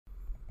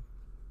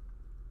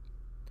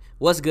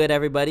What's good,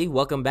 everybody?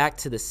 Welcome back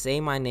to the Say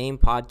My Name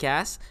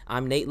podcast.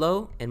 I'm Nate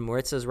Lowe, and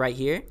Maritza's right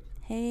here.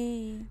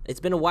 Hey. It's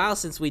been a while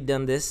since we've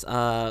done this.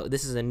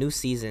 This is a new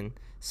season,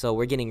 so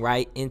we're getting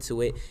right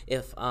into it.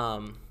 It's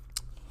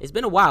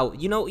been a while.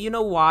 You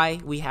know why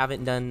we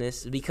haven't done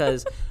this?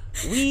 Because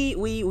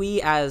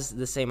we as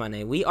the Say My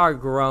Name, we are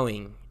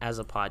growing as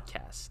a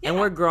podcast, and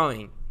we're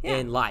growing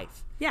in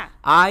life. Yeah.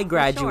 I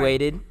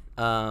graduated.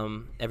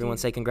 Everyone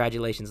say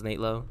congratulations, Nate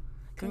Lowe.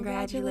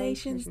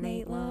 Congratulations,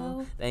 Nate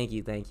Lowe. Thank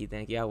you.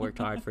 I worked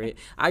hard for it.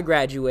 I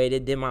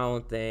graduated, did my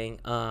own thing,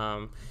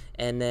 and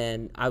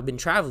then I've been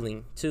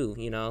traveling too.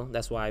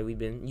 That's why you've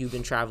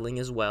been traveling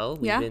as well.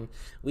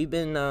 We've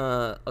been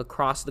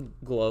across the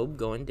globe,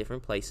 going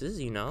different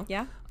places.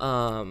 Yeah.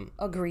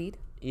 Agreed.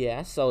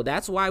 Yeah. So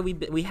that's why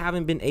we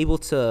haven't been able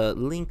to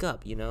link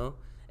up.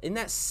 In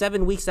that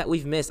 7 weeks that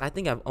we've missed, I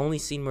think I've only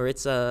seen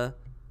Maritza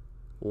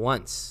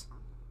once.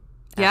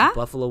 Yeah. At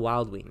Buffalo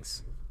Wild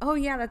Wings. Oh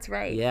yeah, that's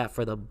right. Yeah,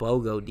 for the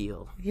BOGO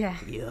deal. Yeah.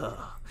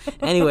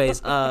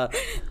 Anyways, I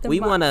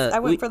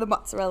went for the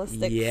mozzarella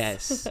sticks.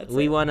 Yes,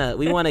 we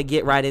wanna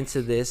get right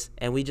into this,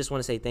 and we just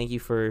want to say thank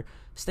you for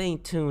staying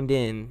tuned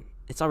in.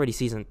 It's already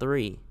season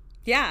 3.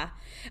 Yeah,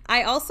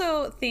 I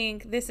also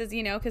think this is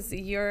because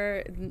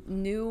you're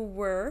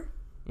newer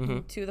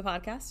to the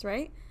podcast,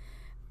 right?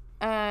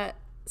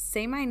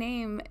 Say My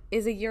Name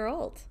is a year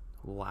old.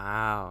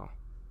 Wow.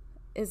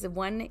 Is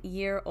 1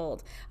 year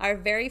old. Our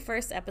very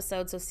first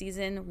episode, so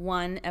season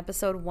 1,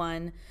 episode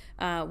 1,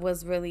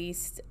 was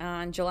released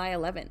on July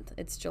 11th.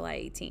 It's July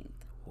 18th.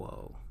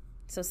 Whoa.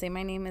 So Say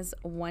My Name is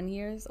 1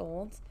 year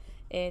old.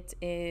 It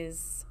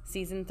is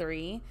season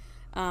 3.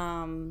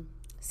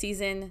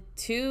 Season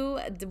 2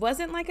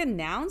 wasn't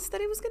announced that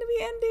it was going to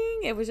be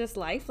ending. It was just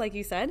life, like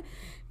you said.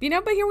 But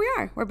here we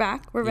are. We're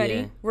back. We're ready.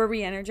 Yeah. We're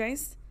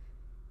re-energized.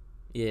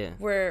 Yeah.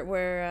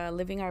 We're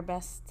living our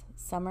best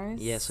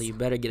summers. Yeah, so you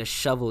better get a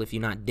shovel if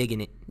you're not digging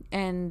it.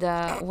 And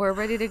we're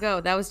ready to go.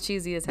 That was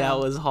cheesy as hell.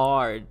 That was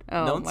hard.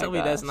 Oh, Don't tell me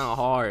that's not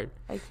hard.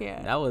 I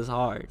can't. That was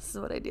hard. This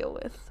is what I deal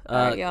with.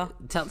 All right, y'all.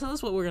 Tell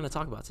us what we're going to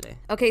talk about today.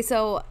 Okay,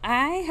 so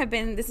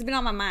this has been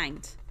on my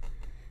mind,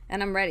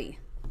 and I'm ready.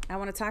 I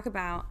want to talk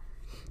about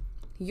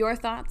your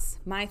thoughts,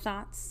 my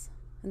thoughts,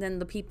 and then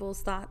the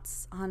people's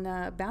thoughts on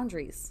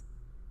boundaries.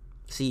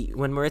 See,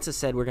 when Maritza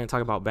said we're going to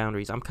talk about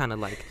boundaries, I'm kind of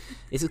like,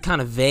 this is kind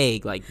of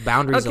vague. Like,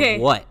 boundaries of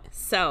what?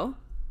 So,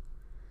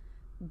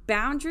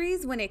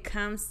 boundaries when it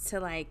comes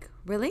to,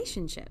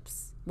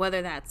 relationships.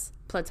 Whether that's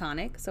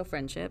platonic, so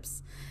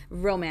friendships,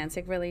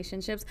 romantic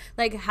relationships.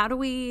 How do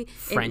we...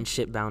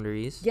 Friendship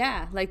boundaries.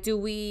 Yeah. Do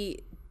we...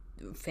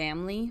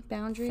 Family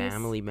boundaries?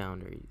 Family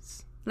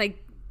boundaries.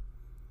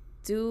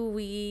 Do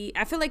we...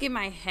 I feel like in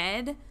my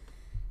head,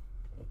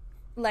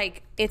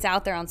 it's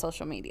out there on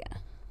social media.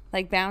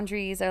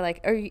 Boundaries are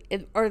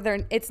or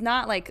they're, it's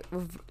not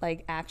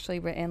actually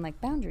written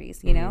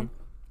boundaries, you know,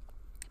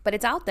 but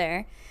it's out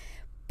there.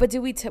 But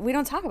we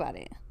don't talk about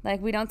it.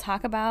 We don't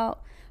talk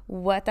about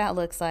what that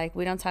looks like.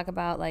 We don't talk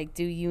about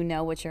do you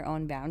know what your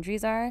own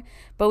boundaries are?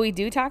 But we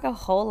do talk a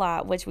whole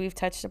lot, which we've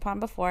touched upon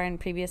before in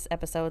previous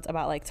episodes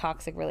about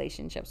toxic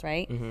relationships,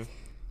 right?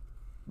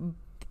 Mm-hmm.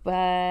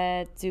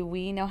 But do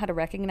we know how to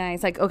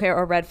recognize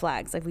or red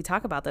flags? We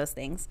talk about those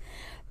things.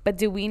 But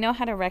do we know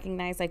how to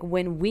recognize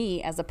when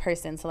we as a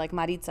person, so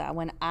Maritza,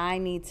 when I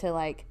need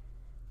to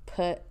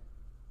put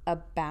a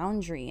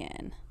boundary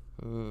in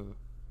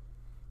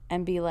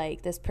and be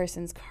this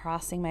person's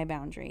crossing my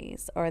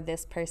boundaries, or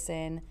this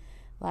person,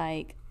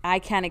 I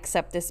can't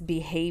accept this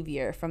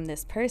behavior from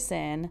this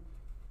person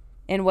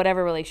in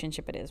whatever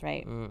relationship it is,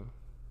 right?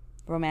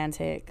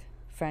 Romantic,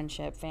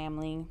 friendship,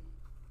 family.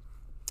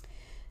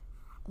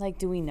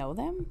 Do we know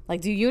them?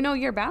 Do you know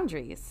your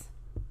boundaries?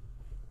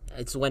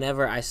 It's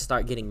whenever I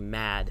start getting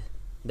mad,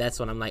 that's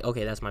when I'm like,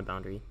 okay, that's my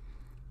boundary.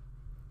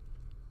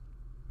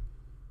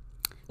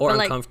 Or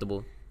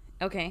uncomfortable.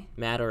 Okay.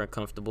 Mad or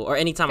uncomfortable. Or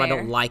anytime Fair. I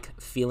don't like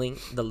feeling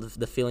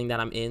the feeling that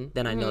I'm in,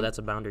 then I know that's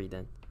a boundary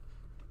then.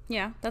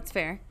 Yeah, that's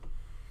fair.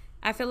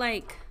 I feel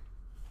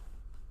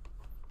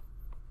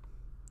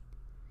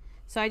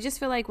so I just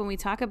feel when we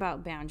talk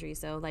about boundaries,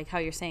 though, how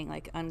you're saying,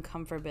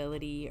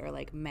 uncomfortability or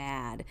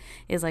mad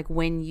is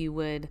when you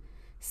would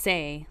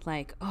say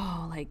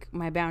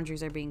my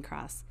boundaries are being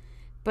crossed.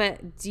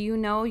 But do you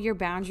know your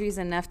boundaries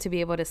enough to be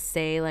able to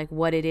say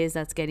what it is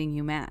that's getting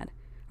you mad,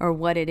 or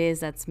what it is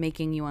that's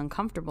making you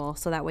uncomfortable,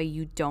 so that way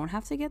you don't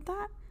have to get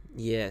that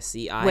you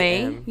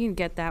can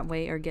get that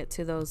way or get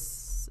to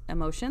those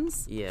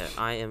emotions. Yeah,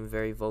 I am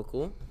very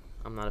vocal.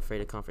 I'm not afraid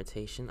of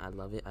confrontation. I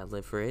love it. I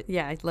live for it.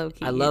 Yeah,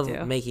 low-key. I love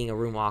making a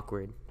room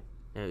awkward.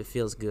 It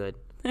feels good.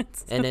 And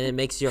then it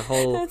makes your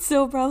whole... That's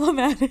so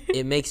problematic.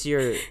 It makes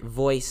your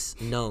voice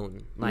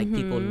known.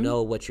 People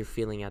know what you're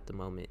feeling at the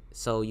moment.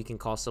 So you can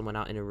call someone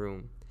out in a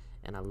room.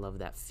 And I love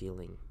that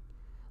feeling.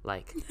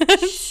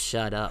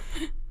 Shut up,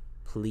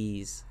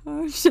 please.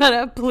 Oh, shut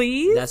up,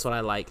 please? That's what I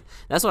like.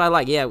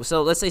 Yeah,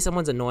 so let's say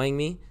someone's annoying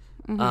me.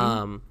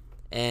 And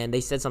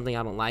they said something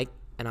I don't like.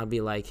 And I'll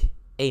be like,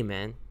 hey,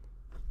 man,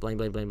 blank,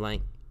 blank, blank,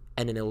 blank.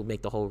 And then it will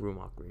make the whole room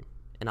awkward.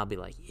 And I'll be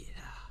like, yeah.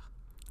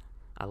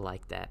 I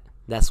like that.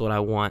 That's what I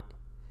want.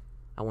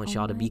 I want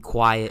y'all to be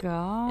quiet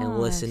and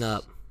listen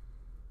up,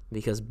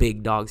 because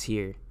Big Dog's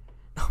here.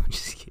 No, I'm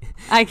just kidding.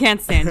 I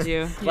can't stand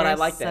you. But I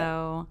like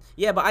that.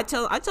 Yeah, but I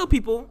tell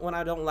people when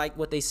I don't like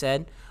what they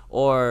said,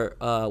 or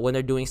when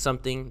they're doing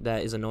something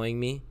that is annoying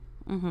me.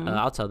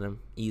 I'll tell them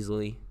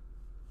easily.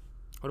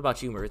 What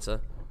about you,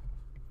 Maritza?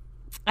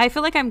 I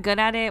feel like I'm good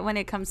at it when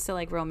it comes to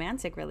like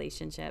romantic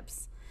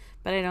relationships,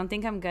 but I don't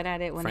think I'm good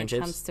at it when it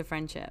comes to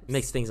friendships.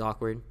 Makes things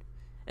awkward.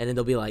 And then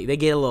they'll be like, they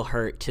get a little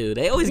hurt too.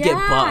 They always get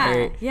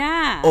butthurt.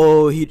 Yeah.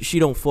 Oh, she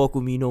don't fuck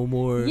with me no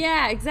more.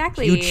 Yeah,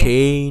 exactly. You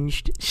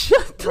changed.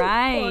 Shut the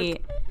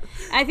right. fuck.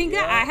 I think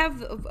that I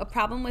have a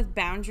problem with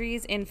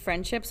boundaries in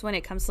friendships when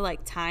it comes to like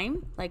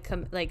time, like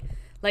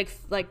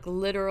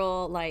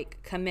literal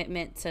like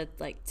commitment to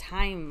like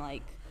time,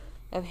 like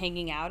of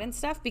hanging out and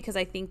stuff. Because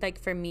I think like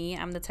for me,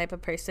 I'm the type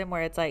of person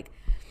where it's like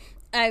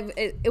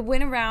it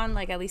went around,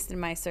 like at least in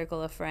my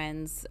circle of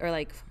friends or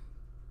like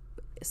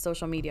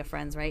social media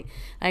friends, right?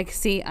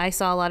 I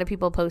saw a lot of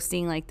people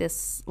posting like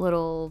this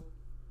little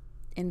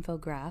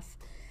infograph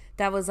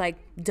that was like,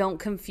 don't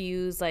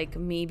confuse like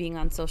me being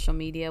on social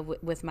media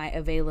with my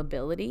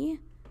availability,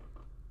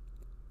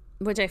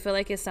 which I feel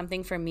like is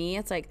something for me.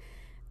 It's like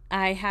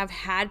I have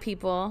had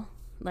people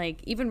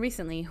like even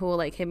recently who will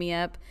like hit me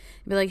up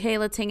and be like, hey,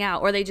 let's hang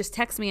out, or they just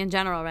text me in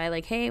general, right?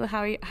 Like, hey,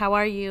 how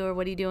are you, or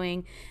what are you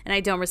doing? And I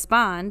don't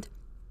respond,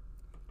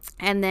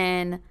 and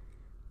then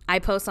I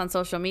post on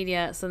social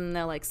media, so then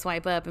they'll like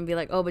swipe up and be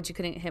like, "Oh, but you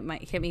couldn't hit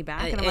me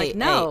back." And I'm like,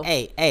 "No."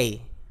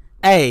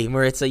 Hey,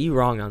 Maritza, you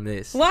wrong on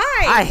this.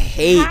 Why? I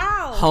hate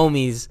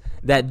homies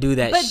that do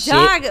that shit.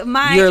 But dog,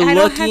 you're I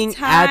looking don't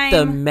have time. at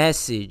the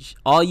message.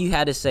 All you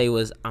had to say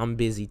was, "I'm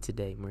busy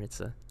today,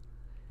 Maritza."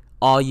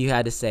 All you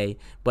had to say,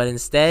 but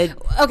instead,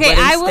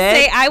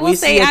 I will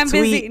say I'm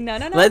busy. No.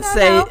 Let's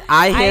say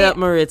I hit up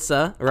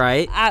Maritza,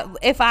 right?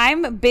 If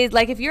I'm busy,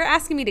 like if you're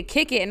asking me to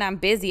kick it and I'm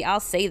busy, I'll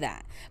say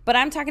that. But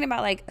I'm talking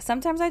about like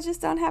sometimes I just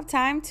don't have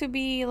time to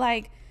be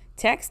like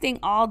texting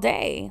all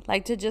day,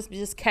 like to just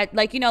catch,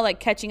 like, you know, like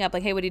catching up,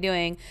 like, hey, what are you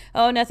doing?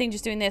 Oh, nothing,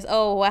 just doing this.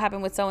 Oh, what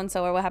happened with so and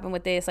so, or what happened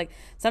with this? Like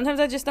sometimes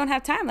I just don't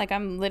have time. Like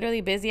I'm literally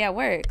busy at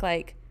work.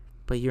 Like,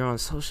 but you're on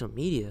social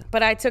media.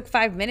 But I took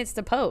 5 minutes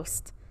to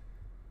post.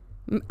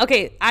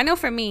 Okay, I know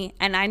for me,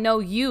 and I know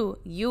you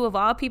of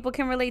all people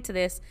can relate to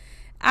this.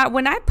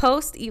 When I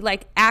post,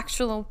 like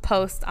actual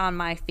post on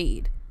my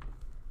feed,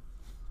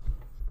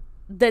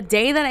 the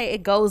day that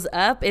it goes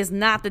up is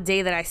not the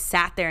day that I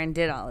sat there and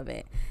did all of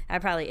it. I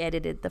probably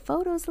edited the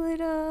photos a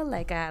little,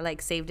 like I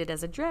like saved it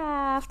as a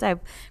draft. I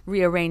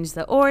rearranged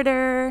the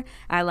order.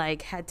 I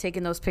like had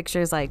taken those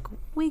pictures like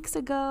weeks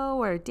ago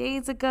or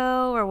days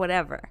ago or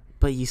whatever.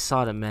 But you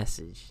saw the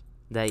message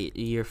that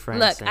your friend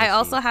Look, sent I you.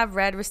 also have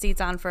read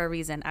receipts on for a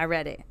reason. I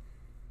read it.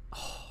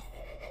 Oh,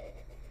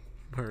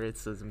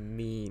 Maritza's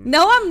mean.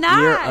 No, I'm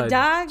not, You're a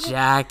dog.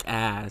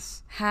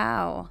 jackass.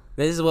 How?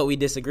 This is what we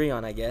disagree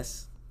on, I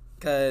guess.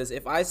 Because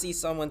if I see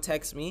someone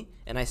text me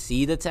and I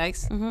see the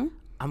text,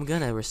 I'm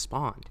going to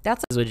respond.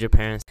 That's with your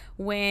parents.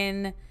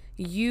 When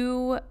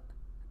you...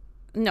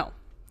 No,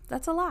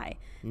 that's a lie.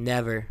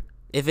 Never.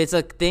 If it's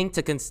a thing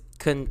to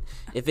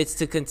if it's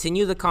to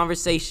continue the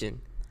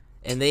conversation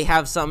and they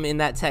have something in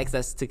that text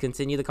that's to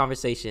continue the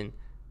conversation,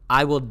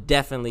 I will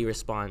definitely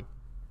respond.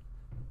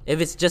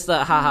 If it's just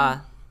a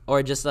haha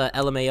or just a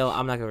LMAO,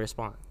 I'm not going to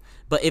respond.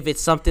 But if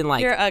it's something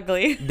like... You're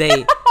ugly.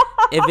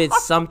 If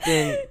it's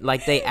something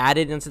like they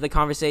added into the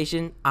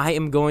conversation, I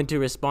am going to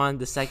respond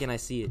the second I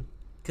see it.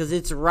 Because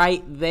it's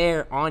right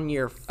there on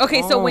your phone.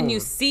 Okay, so when you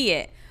see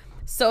it.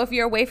 So if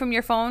you're away from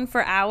your phone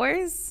for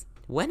hours...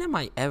 When am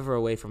I ever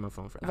away from my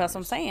phone for hours? That's what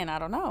I'm saying. I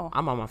don't know.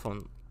 I'm on my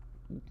phone.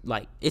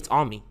 Like, it's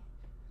on me.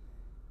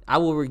 I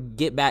will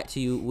get back to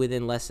you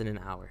within less than an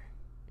hour.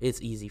 It's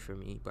easy for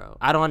me, bro.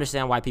 I don't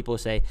understand why people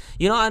say,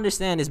 you don't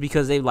understand, is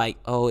because they like,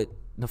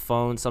 the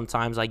phone,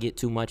 sometimes I get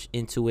too much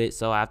into it,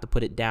 so I have to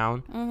put it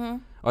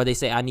down. Or they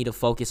say I need to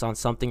focus on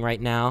something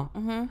right now.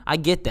 I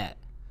get that.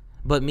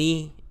 But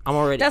me, I'm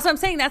already... That's what I'm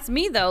saying. That's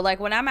me, though. Like,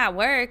 when I'm at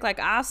work, like,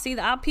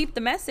 I'll peep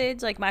the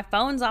message. Like, my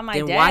phone's on my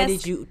desk. Then why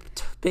did you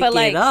pick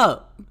it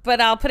up? But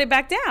I'll put it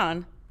back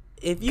down.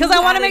 Because I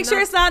want to make sure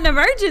it's not an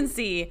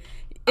emergency.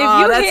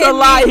 That's a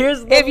lie.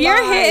 Here's the If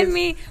you're hitting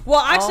me...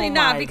 Well, actually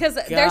not. Because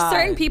God. there's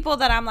certain people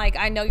that I'm like,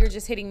 I know you're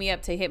just hitting me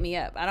up to hit me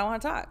up. I don't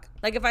want to talk.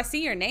 Like, if I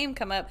see your name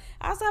come up,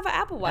 I also have an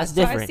Apple Watch, That's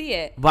different. So I see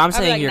it. But I'm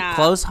saying like, your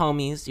close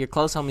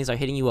homies are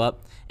hitting you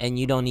up, and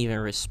you don't even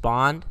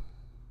respond.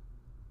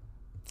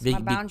 It's my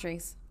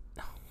boundaries.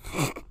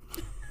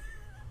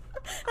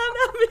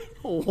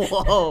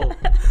 Whoa.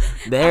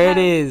 There it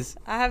is.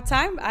 I have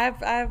time. I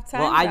have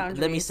time. Well,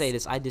 let me say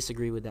this. I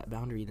disagree with that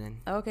boundary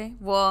then. Okay.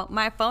 Well,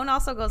 my phone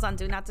also goes on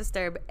Do Not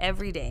Disturb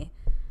every day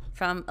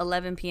from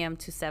 11 p.m.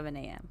 to 7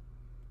 a.m.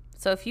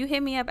 So if you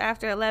hit me up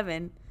after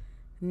 11,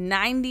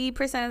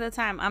 90% of the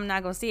time, I'm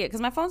not going to see it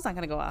because my phone's not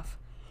going to go off.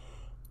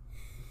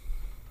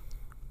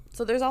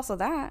 So there's also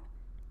that.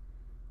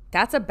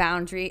 That's a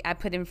boundary I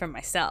put in for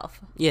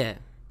myself. Yeah.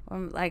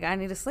 I'm like, I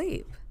need to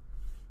sleep.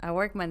 I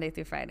work Monday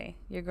through Friday.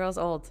 Your girl's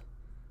old.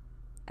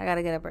 I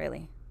gotta get up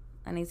early.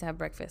 I need to have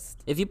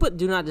breakfast. If you put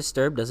do not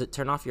disturb, does it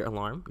turn off your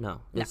alarm?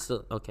 No. It's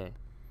still okay.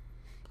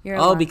 Your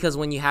Oh, alarm. because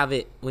when you have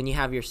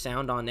your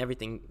sound on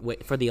everything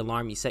for the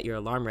alarm, you set your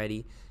alarm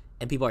ready,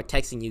 and people are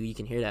texting you, you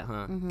can hear that,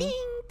 huh? Mm-hmm. Ding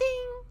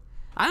ding.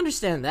 I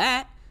understand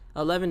that.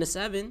 11 to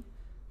 7.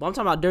 But I'm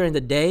talking about during the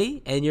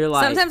day, and you're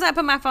like, Sometimes I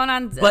put my phone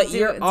on. but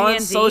you're on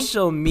DND.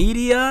 social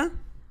media.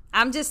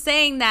 I'm just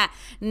saying that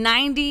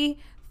 95%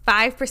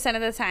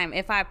 of the time,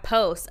 if I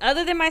post,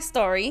 other than my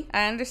story,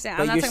 I understand.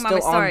 But I'm not you're talking still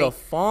about my story. on the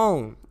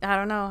phone. I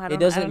don't know. It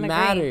doesn't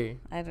matter.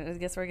 I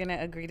guess we're gonna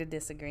agree to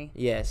disagree.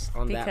 Yes,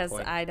 on that Because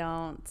point. I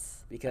don't.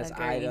 Because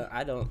agree.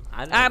 I don't.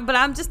 But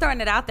I'm just throwing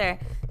it out there.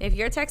 If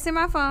you're texting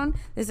my phone,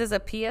 this is a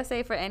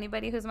PSA for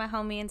anybody who's my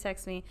homie and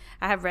text me.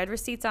 I have read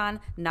receipts on,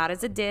 not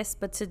as a diss,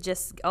 but to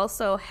just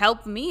also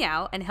help me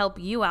out and help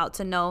you out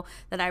to know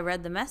that I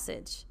read the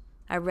message.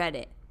 I read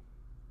it.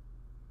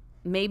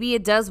 Maybe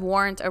it does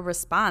warrant a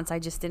response. I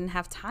just didn't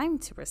have time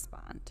to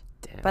respond.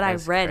 Damn, but I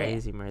that's read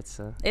crazy,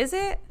 Maritza. it. Is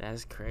it?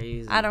 That's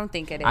crazy. I don't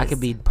think it is. I could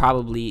be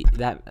probably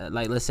that.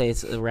 Like, let's say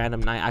it's a random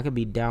night. I could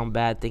be down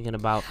bad thinking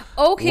about.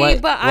 Okay,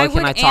 but I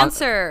can would talk-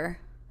 answer.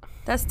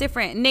 That's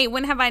different. Nate,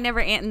 when have I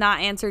never not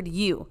answered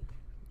you?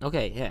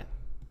 Okay, yeah.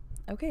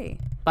 Okay.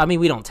 I mean,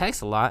 we don't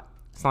text a lot.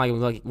 It's not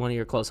like one of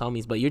your close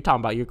homies, but you're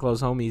talking about your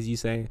close homies. You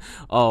saying,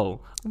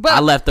 "Oh, But- I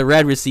left the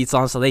red receipts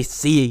on, so they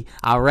see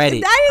I read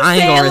it." I ain't didn't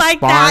say gonna it like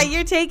that. respond.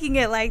 You're taking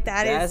it like that.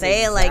 I didn't That's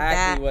say it like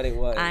exactly that. what it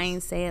was. I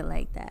ain't say it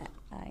like that.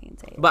 I ain't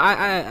say it. But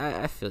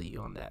I feel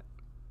you on that,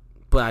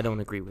 but I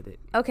don't agree with it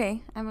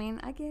Okay. I mean,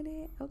 I get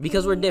it. Okay,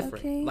 because we're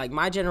different. okay. Like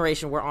my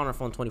generation, we're on our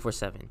phone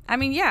 24/7. I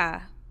mean,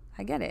 yeah,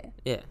 I get it.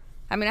 Yeah,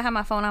 I mean, I have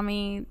my phone on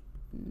me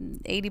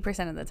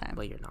 80% of the time.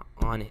 but you're not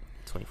on it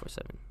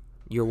 24/7.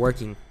 You're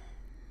working.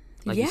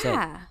 Like you said.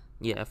 yeah.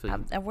 Yeah, I feel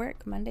you. I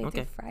work Monday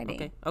Okay. through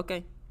Friday.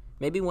 Okay.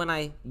 Maybe when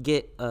I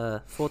get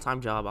a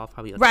full-time job, I'll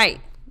probably Right.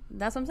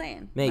 That's what I'm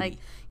saying. Maybe. Like,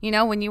 you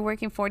know, when you're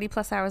working 40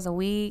 plus hours a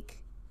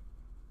week,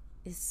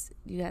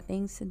 you got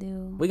things to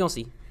do. We gonna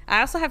see. I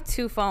also have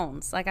two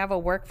phones. Like, I have a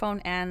work phone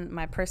and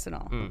my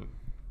personal.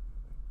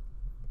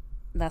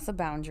 That's a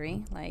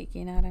boundary. Like,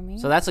 you know what I mean?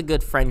 So that's a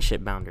good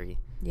friendship boundary.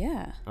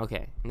 Yeah.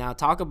 Okay. Now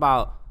talk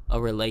about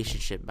a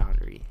relationship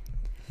boundary.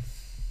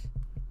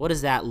 What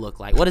does that look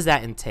like? What does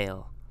that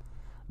entail?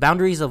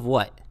 Boundaries of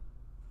what?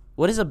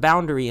 What is a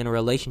boundary in a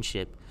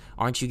relationship?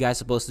 Aren't you guys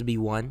supposed to be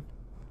one?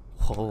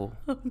 Whoa.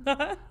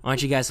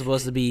 Aren't you guys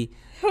supposed to be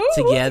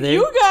together?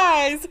 You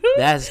guys.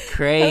 That's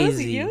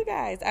crazy. You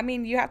guys. I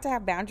mean, you have to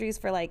have boundaries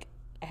for like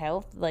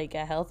health, like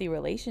a healthy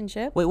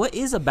relationship. Wait, what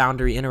is a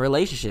boundary in a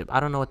relationship? I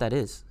don't know what that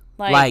is.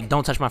 Like- Like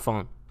don't touch my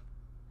phone.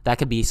 That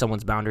could be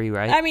someone's boundary,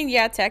 right? I mean,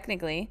 yeah,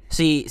 technically.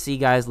 See,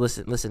 guys,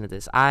 listen to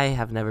this. I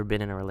have never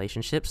been in a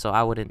relationship, so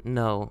I wouldn't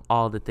know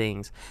all the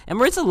things. And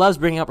Maritza loves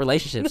bringing up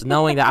relationships,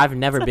 knowing that I've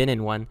never been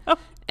in one,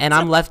 and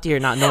I'm left here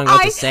not knowing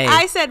what to say.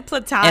 I said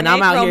platonic, And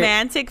I'm out here-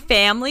 romantic,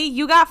 family.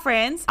 You got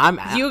friends. I'm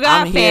you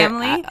got here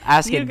family.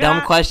 asking You dumb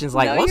got- questions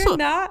like, No, "What's you're up?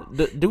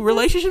 not. Do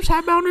relationships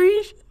have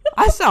boundaries?"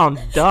 I sound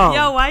dumb.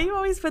 Yo, why you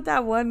always put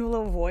that one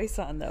little voice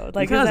on though?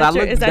 Like, Because is that I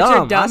your, look is that dumb.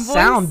 your dumb I voice?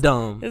 sound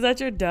dumb. Is that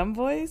your dumb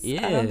voice?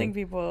 Yeah. I don't think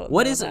people.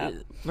 What know is that.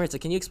 Maritza?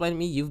 Can you explain to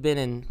me? You've been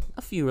in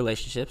a few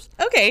relationships.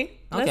 Okay.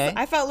 Okay.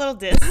 I felt a little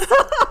diss.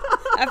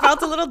 I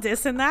felt a little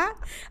diss in that.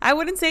 I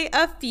wouldn't say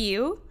a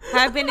few.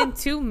 I've been in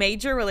 2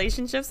 major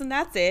relationships and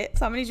that's it.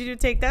 So I'm gonna need you to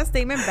take that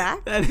statement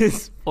back. That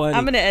is funny.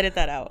 I'm gonna edit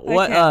that out. I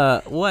What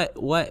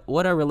can't.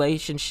 what are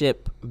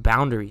relationship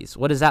boundaries?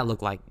 What does that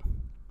look like?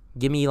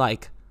 Give me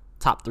like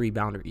top 3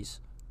 boundaries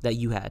that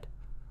you had.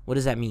 What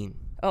does that mean?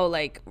 Oh,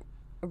 like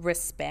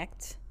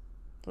respect,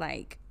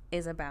 like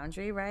is a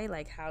boundary, right?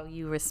 Like how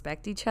you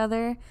respect each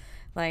other,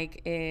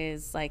 like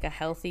is like a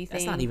healthy thing.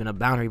 That's not even a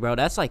boundary, bro.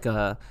 That's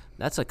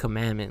a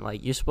commandment.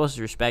 Like you're supposed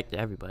to respect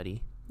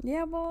everybody.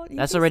 Yeah, well,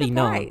 That's already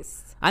known.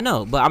 I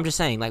know, but I'm just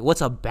saying, like,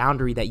 what's a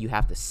boundary that you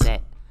have to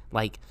set?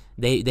 Like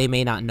they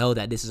may not know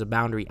that this is a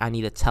boundary. I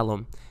need to tell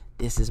them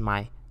this is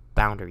my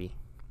boundary.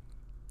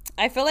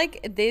 I feel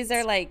like these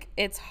are like,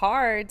 it's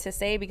hard to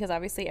say because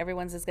obviously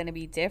everyone's is going to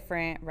be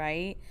different,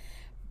 right?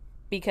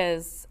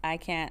 Because I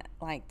can't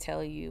like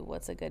tell you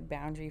what's a good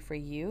boundary for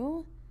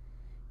you.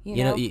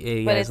 You know,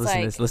 you but guys, it's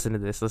listen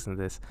like, to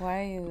this.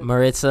 Why are you?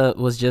 Maritza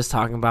was just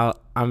talking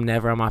about I'm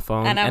never on my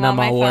phone And and I'm I'm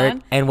on at my work.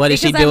 phone? And what is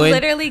she Because doing?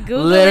 I'm literally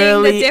Googling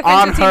Literally the difference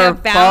on between her a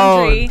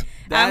boundary. phone.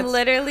 I'm That's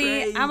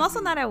literally, I'm also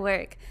crazy. not at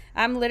work.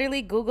 I'm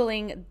literally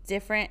Googling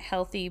different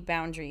healthy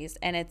boundaries.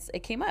 And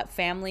it came up: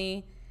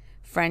 family,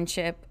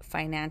 friendship,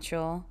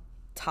 financial,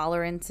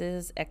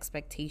 tolerances,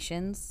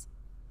 expectations.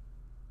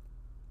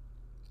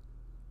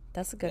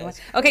 That's a good one.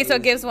 Okay, so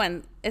it gives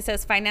one. It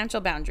says financial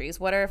boundaries.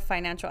 What are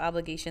financial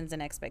obligations and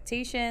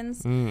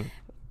expectations?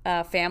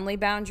 Family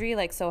boundary,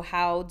 like, so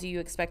how do you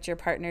expect your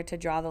partner to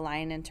draw the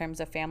line in terms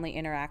of family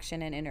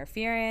interaction and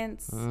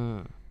interference?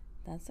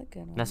 That's a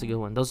good one. That's a good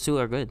one. Those 2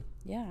 are good.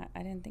 Yeah,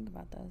 I didn't think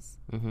about those.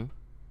 Mm-hmm.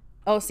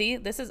 Oh, see,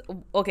 this is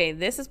okay.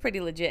 This is pretty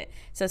legit. It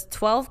says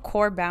 12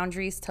 core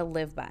boundaries to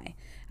live by.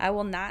 I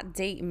will not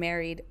date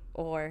married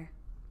or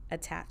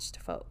attached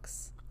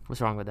folks.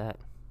 What's wrong with that?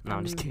 No,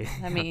 I'm just kidding.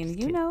 I mean,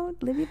 you know,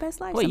 live your best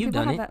life. Well, Some you've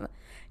people done have it.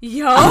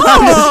 Yo, I'm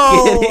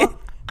just kidding.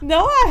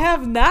 no, I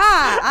have not.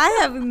 I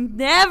have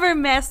never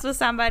messed with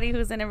somebody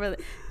who's in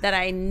that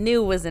I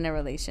knew was in a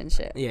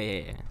relationship.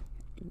 Yeah.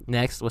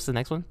 Next, what's the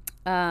next one?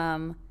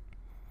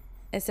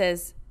 It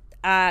says,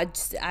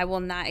 I will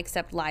not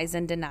accept lies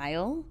and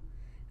denial.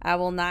 I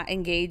will not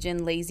engage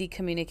in lazy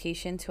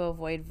communication to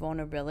avoid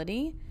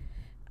vulnerability.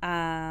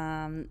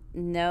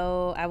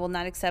 No, I will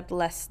not accept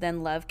less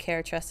than love,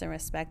 care, trust, and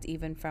respect,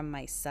 even from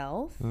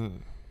myself.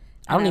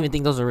 I don't even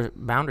think those are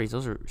boundaries.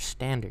 Those are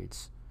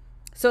standards.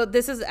 So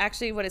this is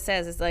actually what it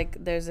says. It's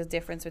like there's a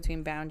difference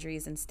between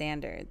boundaries and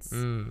standards.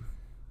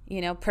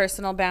 You know,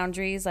 personal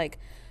boundaries, like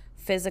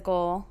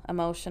physical,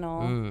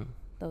 emotional,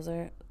 those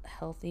are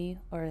healthy,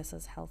 or it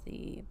says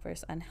healthy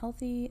versus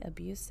unhealthy,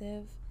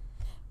 abusive.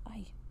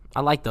 I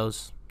like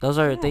those. Those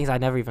are things I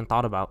never even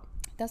thought about.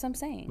 That's what I'm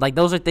saying. Like,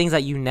 those are things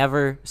that you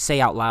never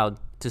say out loud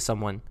to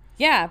someone.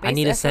 Yeah. I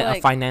need to set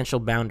a financial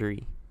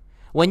boundary.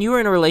 When you were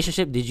in a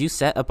relationship, did you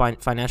set a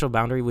financial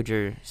boundary with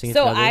your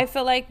significant other? So I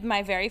feel like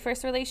my very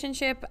first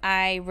relationship,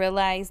 I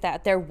realized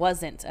that there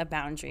wasn't a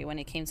boundary when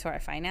it came to our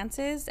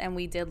finances, and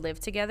we did live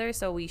together,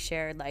 so we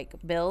shared like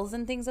bills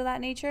and things of that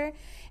nature,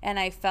 and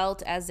I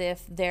felt as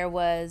if there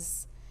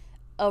was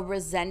a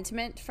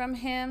resentment from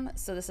him.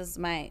 So this is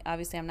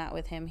obviously I'm not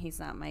with him, he's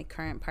not my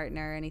current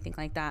partner or anything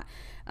like that.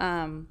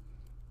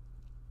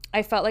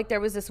 I felt like there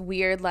was this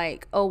weird,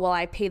 like, oh, well,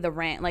 I pay the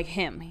rent. Like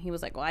him, he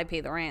was like, well, I pay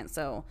the rent,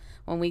 so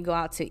when we go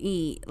out to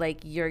eat,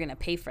 like, you're gonna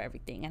pay for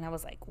everything. And I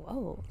was like,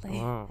 whoa, like,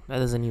 wow, that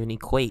doesn't even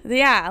equate.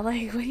 Yeah,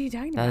 like, what are you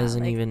talking about? That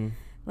doesn't like, even.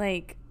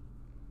 Like.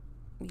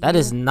 That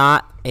is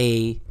not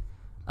a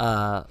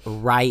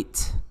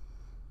right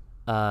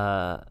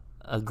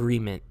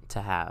agreement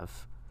to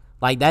have.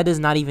 Like, that does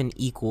not even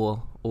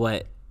equal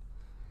what.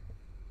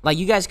 Like,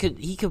 he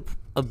could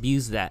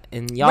abuse that,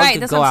 and y'all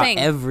could go out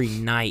every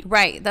night.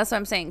 Right, that's what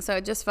I'm saying. So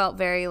it just felt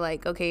very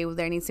like, okay,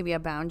 there needs to be a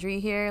boundary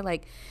here.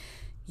 Like,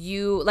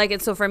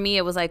 so for me,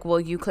 it was like, well,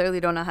 you clearly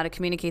don't know how to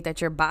communicate that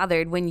you're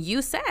bothered. When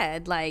you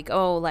said, like,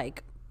 oh,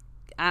 like,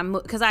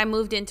 because I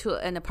moved into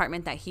an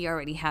apartment that he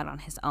already had on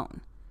his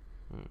own.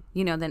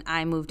 You know, then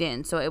I moved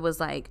in. So it was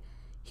like,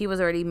 he was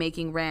already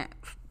making rent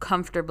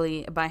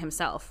comfortably by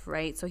himself,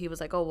 right? So he was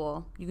like, oh,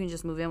 well, you can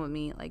just move in with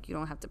me. Like, you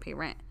don't have to pay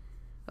rent.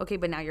 Okay,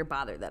 but now you're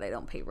bothered that I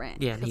don't pay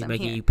rent. Yeah, and he's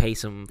making you pay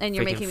some and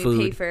you're making food,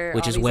 me pay for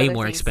which all is these way other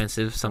more things,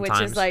 expensive sometimes.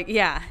 Which is like,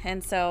 yeah.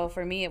 And so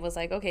for me, it was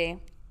like, okay,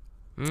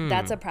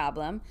 that's a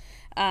problem.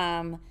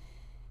 I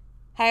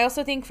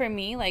also think for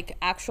me, like,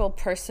 actual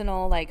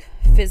personal, like,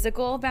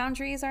 physical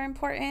boundaries are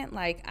important.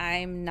 Like,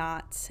 I'm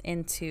not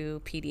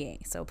into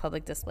PDA, so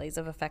public displays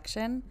of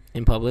affection.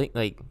 In public?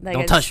 Like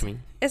don't touch me.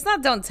 It's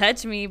not don't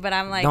touch me, but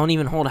I'm like. Don't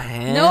even hold a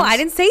hand? No, I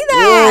didn't say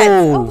that.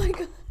 Whoa. Oh, my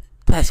God.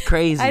 That's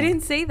crazy. I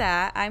didn't say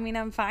that. I mean,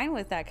 I'm fine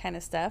with that kind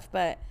of stuff,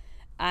 but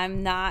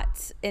I'm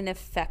not an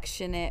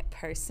affectionate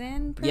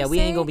person, per Yeah, we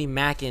se. ain't gonna be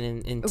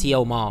macking in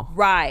T.O. Mall.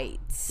 Right.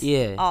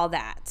 Yeah. All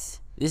that.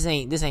 This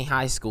ain't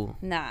high school.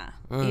 Nah.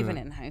 Even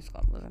in high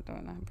school, I wasn't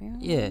doing that.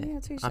 Yeah,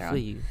 I feel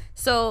you.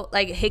 So,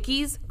 like,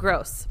 hickeys,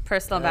 gross.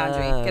 Personal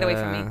boundary. Get away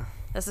from me.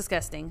 That's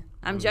disgusting.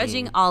 I'm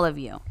judging all of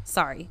you.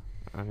 Sorry.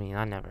 I mean,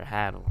 I never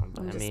had one,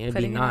 but I mean, it'd be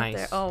putting it out nice.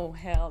 there. Oh,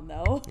 hell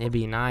no. It'd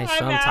be nice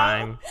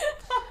sometime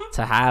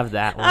to have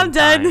that one I'm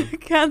done time.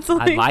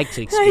 canceling. I'd like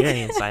to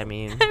experience, I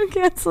mean. I'm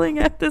canceling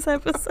at this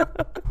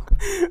episode.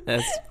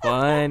 That's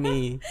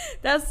funny.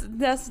 That's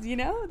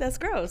that's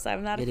gross.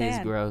 I'm not a fan. It is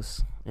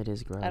gross. It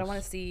is gross. I don't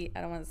want to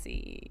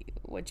see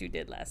what you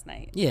did last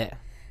night. Yeah.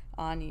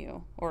 On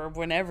you, or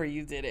whenever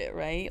you did it,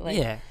 right? Like,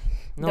 yeah.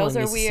 No those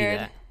one are needs to see weird.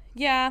 that.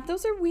 Yeah,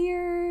 those are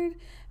weird.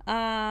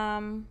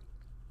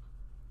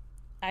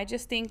 I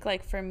just think,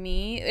 like, for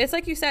me, it's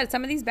like you said,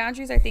 some of these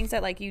boundaries are things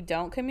that, like, you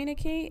don't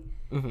communicate.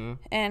 Mm-hmm.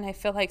 And I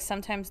feel like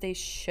sometimes they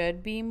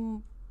should be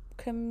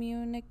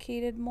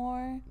communicated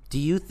more. Do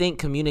you think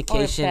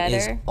communication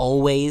is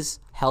always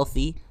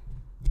healthy?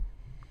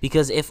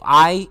 Because if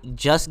I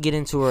just get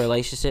into a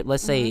relationship,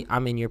 let's say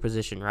I'm in your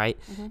position, right?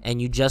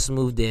 And you just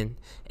moved in,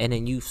 and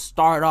then you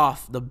start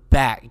off the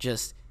back,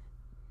 just,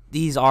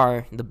 these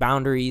are the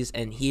boundaries,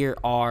 and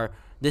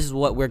this is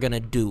what we're going to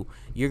do.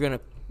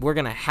 We're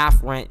gonna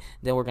half rent,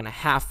 then we're gonna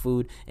half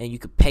food, and you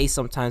could pay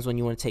sometimes when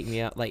you want to take me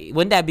out. Like,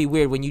 wouldn't that be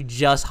weird when you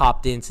just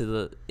hopped into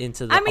the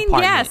apartment?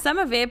 Yeah, some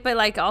of it, but,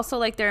 like, also,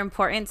 like, they're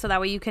important so that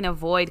way you can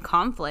avoid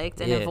conflict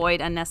and avoid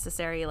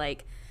unnecessary,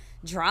 like,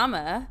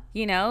 drama.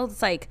 You know,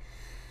 it's like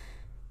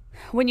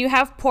when you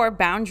have poor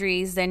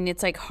boundaries, then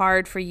it's, like,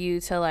 hard for you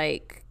to,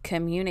 like,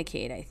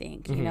 communicate, I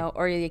think, you know,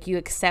 or, like, you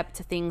accept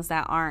things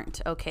that aren't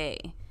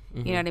okay.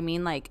 You know what I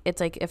mean? Like,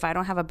 it's like, if I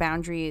don't have a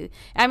boundary,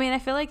 I mean, I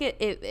feel like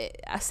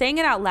it saying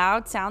it out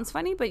loud sounds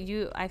funny, but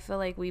I feel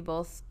like we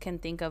both can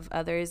think of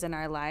others in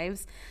our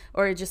lives,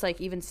 or just, like,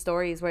 even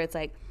stories where it's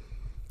like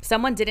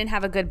someone didn't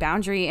have a good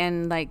boundary,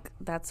 and, like,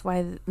 that's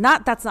why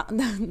that's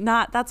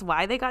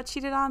why they got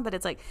cheated on, but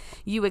it's like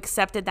you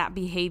accepted that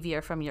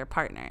behavior from your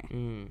partner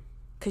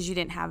because you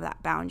didn't have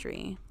that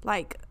boundary.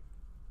 Like,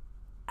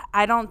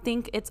 I don't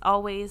think it's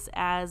always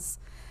as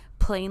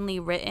plainly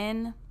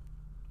written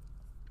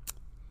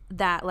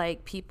that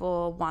like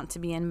people want to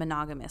be in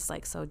monogamous,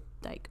 like, so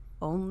like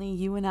only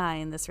you and I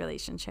in this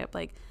relationship.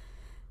 Like,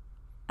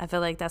 I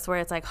feel like that's where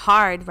it's like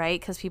hard, right?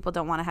 Because people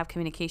don't want to have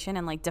communication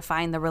and like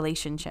define the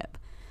relationship.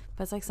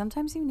 But it's like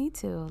sometimes you need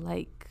to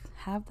like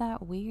have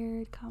that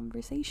weird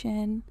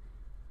conversation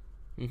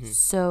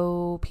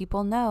so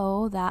people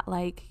know that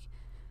like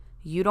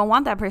you don't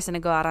want that person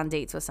to go out on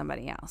dates with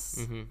somebody else.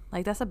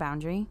 Like, that's a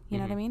boundary. You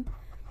know what I mean?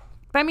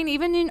 But I mean,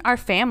 even in our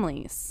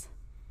families,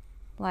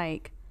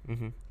 like,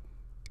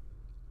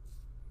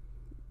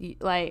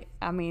 like,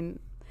 I mean,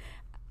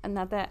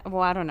 not that,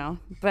 well, I don't know,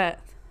 but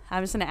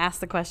I'm just going to ask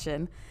the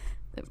question.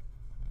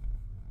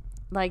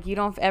 Like, you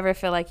don't ever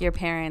feel like your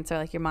parents or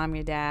like your mom,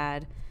 your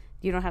dad,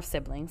 you don't have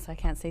siblings. So I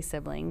can't say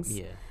siblings.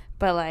 Yeah.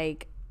 But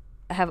like,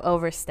 have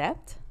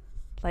overstepped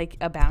like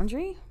a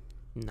boundary?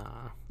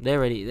 Nah, they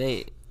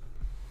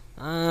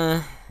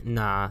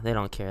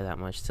don't care that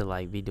much to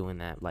like be doing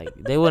that. Like,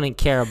 they wouldn't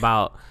care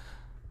about,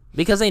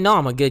 because they know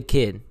I'm a good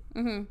kid.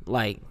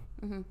 Like,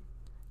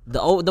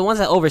 the ones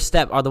that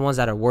overstep are the ones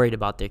that are worried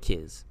about their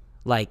kids.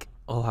 Like,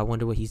 oh, I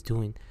wonder what he's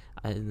doing.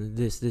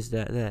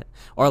 That.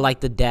 Or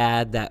like the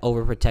dad that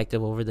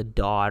overprotective over the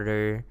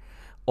daughter,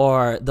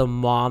 or the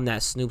mom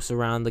that snoops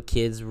around the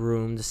kid's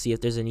room to see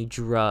if there's any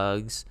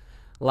drugs.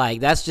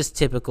 Like, that's just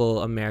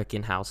typical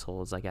American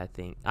households. Like, I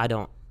think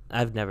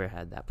I've never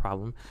had that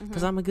problem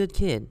because I'm a good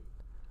kid.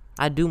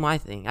 I do my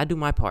thing. I do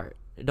my part.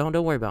 Don't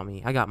worry about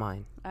me. I got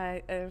mine.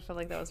 I feel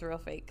like that was real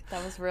fake.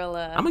 That was real.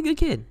 I'm a good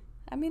kid.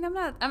 I mean, I'm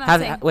not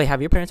saying. Wait,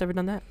 have your parents ever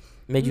done that?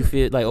 Made you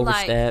feel like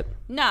overstep? Like,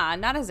 nah,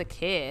 not as a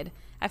kid.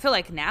 I feel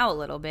like now a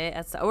little bit,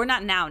 or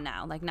not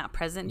now, like not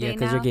present day now. Yeah,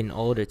 because you're getting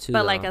older too.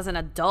 But like as an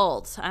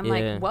adult, I'm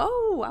like,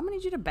 whoa, I'm gonna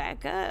need you to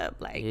back up.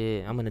 Like,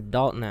 yeah, I'm an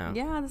adult now.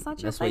 Yeah, that's not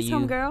your place,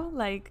 homegirl.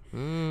 Like,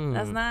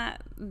 that's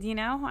not, we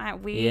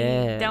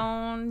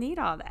don't need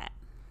all that.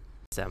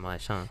 That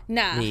much, huh?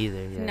 Nah, me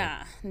either. Yeah.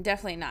 Nah,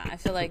 definitely not. I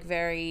feel like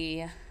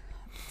very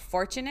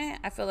fortunate.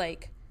 I feel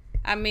like,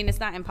 I mean, it's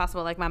not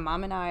impossible. Like, my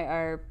mom and I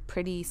are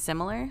pretty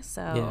similar,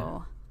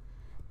 so.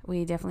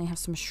 We definitely have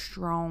some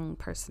strong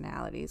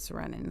personalities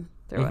running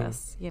through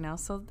us,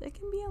 so it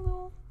can be a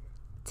little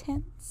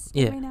tense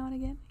every now and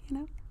again,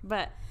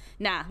 But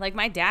nah, like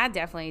my dad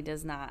definitely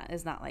is not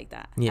like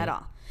that at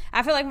all.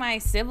 I feel like my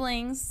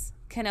siblings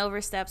can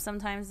overstep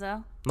sometimes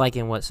though. Like,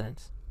 in what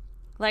sense?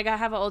 Like, I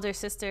have an older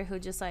sister who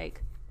just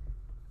like,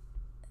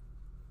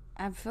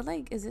 I feel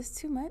like, is this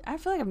too much? I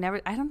feel like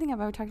I don't think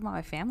I've ever talked about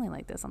my family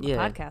like this on the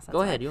podcast.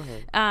 Go ahead.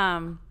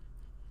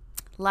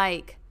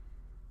 Like,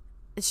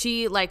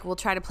 she like will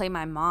try to play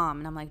my mom,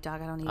 and I'm like,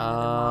 dog, I don't need another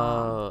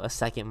mom. Oh, a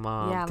second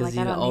mom. Yeah, because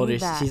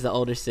like, she's the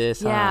older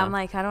sis. Yeah, I'm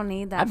like, I don't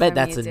need that. I bet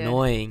that's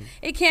annoying.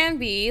 It can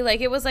be.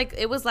 Like, it was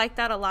like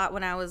that a lot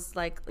when I was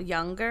like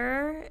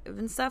younger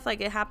and stuff.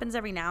 Like, it happens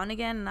every now and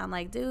again, and I'm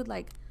like, dude,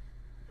 like,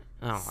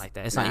 I don't like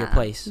that. It's not your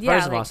place.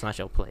 First of all, it's not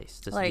your place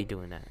to be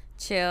doing that.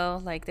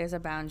 Chill. Like, there's a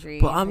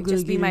boundary. But I'm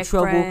gonna get in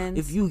trouble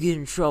if you get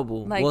in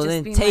trouble. Like, well,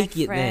 then take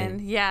it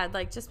then. Yeah,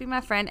 like, just be my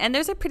friend. And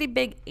there's a pretty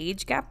big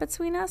age gap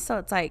between us, so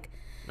it's like,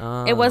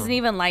 it wasn't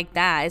even like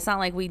that. It's not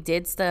like we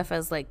did stuff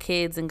as like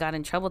kids and got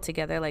in trouble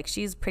together. Like,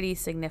 she's pretty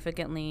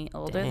significantly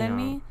older than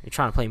me. You're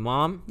trying to play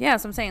mom? Yeah,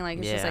 so I'm saying, like,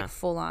 it's just like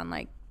full on,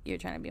 like, you're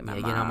trying to be my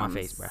mom. Get on my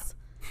face, bro.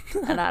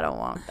 And I don't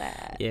want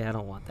that. Yeah, I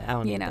don't want that. I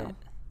don't need that.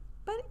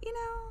 But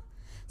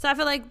so I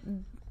feel like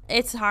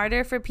it's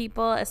harder for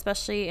people,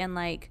 especially in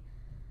like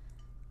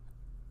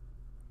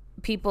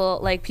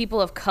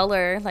people of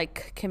color,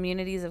 like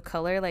communities of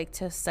color, like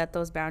to set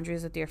those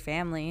boundaries with your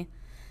family.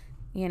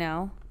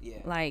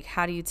 Like,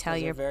 how do you tell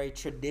your very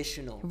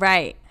traditional,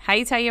 right? How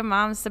you tell your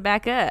moms to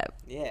back up?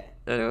 Yeah,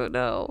 I don't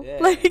know.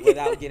 Yeah,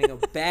 without getting a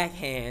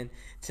backhand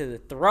to the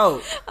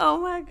throat. Oh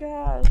my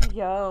gosh,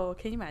 yo,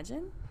 can you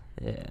imagine?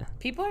 Yeah,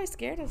 people are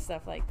scared of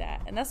stuff like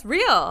that, and that's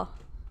real.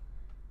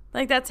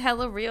 Like, that's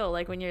hella real.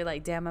 Like, when you're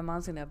like, damn, my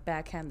mom's gonna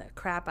backhand the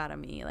crap out of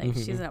me. Like,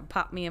 she's gonna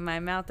pop me in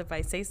my mouth if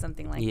I say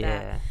something like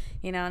that.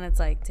 And it's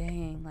like,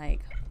 dang,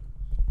 like,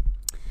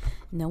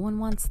 no one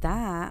wants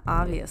that,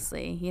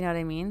 obviously. You know what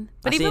I mean?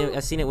 But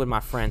I've seen it with my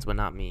friends, but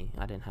not me.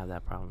 I didn't have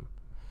that problem.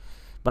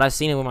 But I've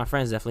seen it with my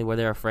friends, definitely, where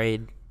they're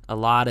afraid. A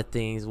lot of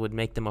things would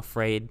make them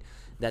afraid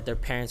that their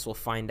parents will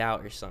find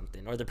out or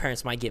something. Or their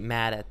parents might get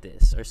mad at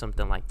this or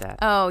something like that.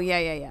 Oh,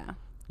 yeah.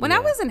 When I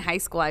was in high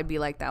school, I'd be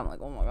like that. I'm like,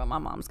 oh my God, my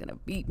mom's going to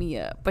beat me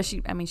up. But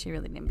she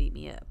really didn't beat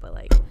me up. But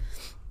like,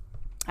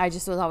 I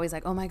just was always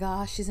like, oh my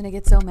gosh, she's going to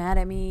get so mad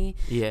at me.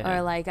 Yeah.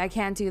 Or like, I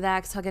can't do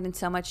that because I'll get in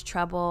so much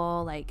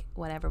trouble. Like,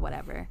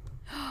 whatever.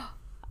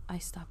 I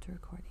stopped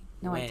recording.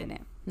 No, I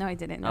didn't.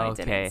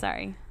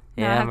 Sorry.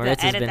 Yeah,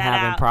 Maritza's been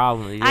having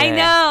problems. Yeah. I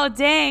know.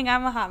 Dang,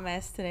 I'm a hot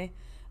mess today.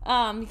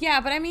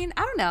 Yeah, but I mean,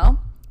 I don't know.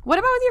 What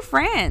about with your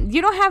friend?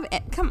 You don't have,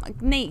 come on,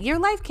 Nate, your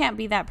life can't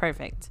be that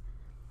perfect.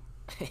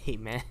 Hey,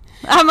 man.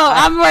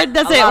 I'm worried.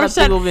 That's it. A lot of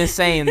people have been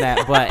saying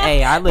that, but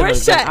hey, I live a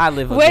good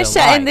life. We're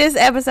shutting this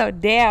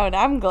episode down.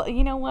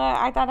 You know what?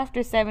 I thought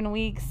after 7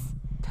 weeks.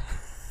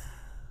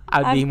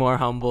 I'd be more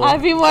humble.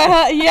 I'd be more,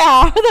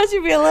 yeah. I thought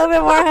you'd be a little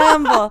bit more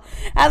humble.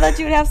 I thought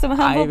you would have some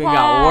humble I even pie.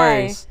 got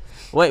worse.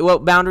 Wait,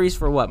 what boundaries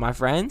for what? My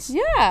friends?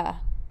 Yeah.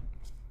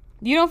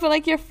 You don't feel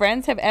like your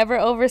friends have ever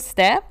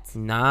overstepped?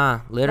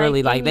 Nah,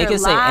 literally, like they in can your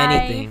say life,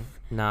 anything.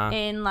 Nah.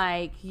 In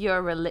like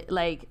your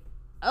like,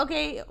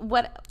 okay,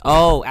 what?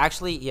 Oh,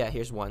 actually, yeah.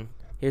 Here's one.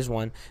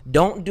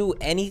 Don't do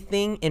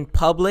anything in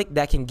public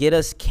that can get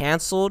us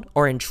canceled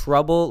or in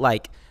trouble,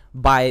 like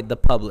by the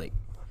public.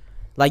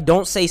 Like,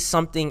 don't say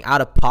something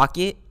out of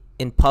pocket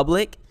in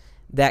public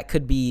that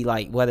could be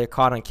like whether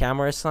caught on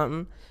camera or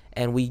something,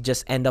 and we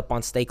just end up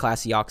on Stay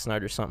Classy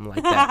Oxnard or something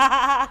like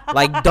that.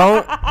 Like,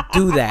 don't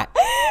do that.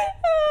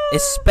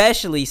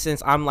 Especially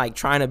since I'm like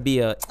trying to be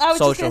a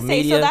social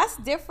media. So that's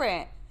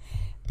different.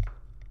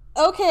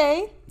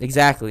 Okay.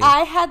 Exactly. I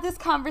had this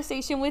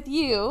conversation with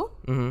you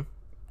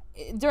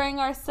during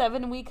our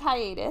 7-week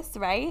hiatus,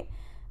 right?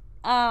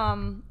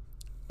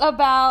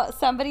 About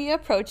somebody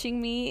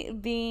approaching me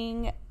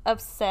being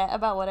upset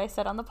about what I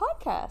said on the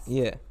podcast.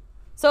 Yeah.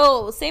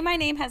 So say my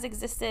name has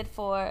existed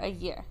for a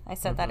year. I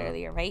said that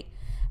earlier, right?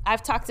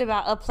 I've talked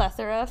about a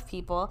plethora of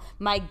people.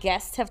 My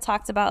guests have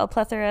talked about a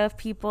plethora of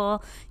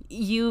people.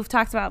 You've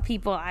talked about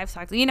people. I've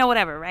talked,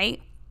 whatever,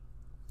 right?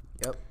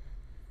 Yep.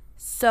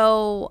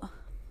 So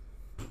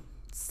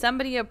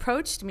somebody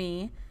approached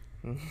me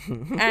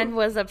and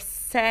was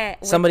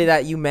upset. Somebody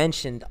that you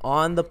mentioned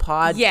on the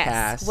podcast.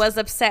 Yes, was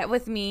upset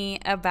with me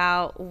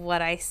about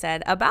what I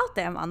said about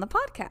them on the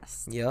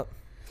podcast. Yep.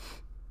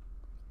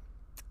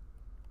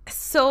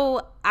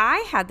 So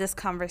I had this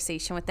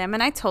conversation with them,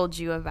 and I told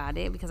you about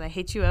it because I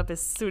hit you up as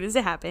soon as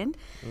it happened.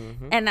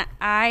 And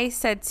I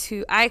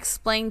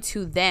explained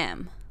to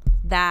them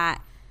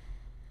that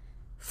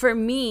for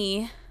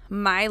me,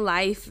 my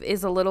life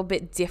is a little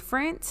bit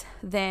different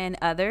than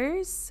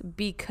others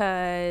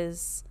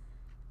because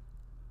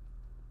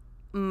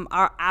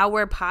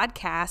our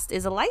podcast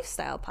is a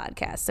lifestyle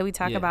podcast. So we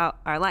talk about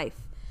our life,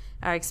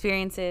 our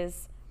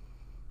experiences.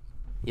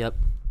 Yep.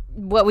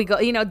 What we go,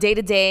 day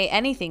to day,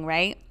 anything,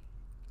 right?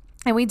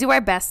 And we do our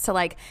best to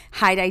like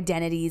hide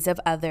identities of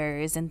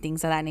others and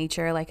things of that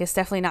nature. Like, it's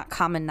definitely not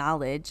common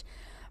knowledge.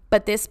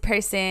 But this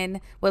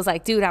person was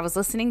like, dude, I was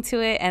listening to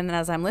it. And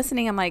as I'm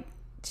listening, I'm like,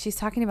 she's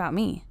talking about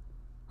me.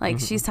 Like,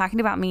 she's talking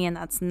about me, and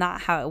that's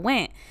not how it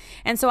went.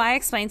 And so I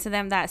explained to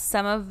them that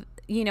some of,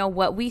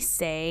 what we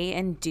say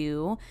and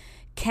do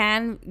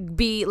can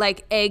be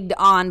like egged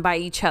on by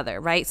each other,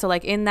 right? So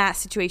like in that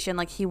situation,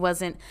 like he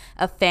wasn't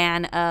a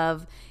fan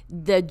of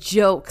the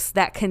jokes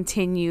that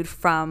continued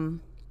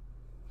from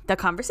the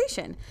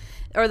conversation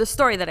or the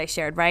story that I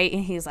shared, right?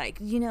 And he's like,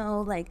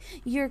 like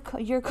you're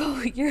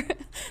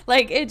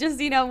like, it just,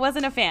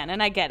 wasn't a fan.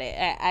 And I get it.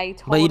 I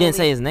totally. But you didn't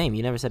say his name.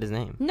 You never said his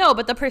name. No,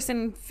 but the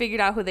person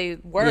figured out who they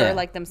were,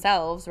 like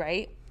themselves,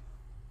 right?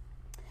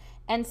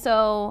 And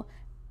so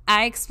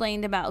I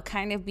explained about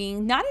kind of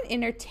being not an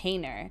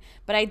entertainer,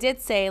 but I did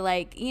say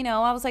like,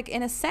 I was like,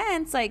 in a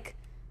sense, like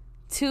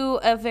to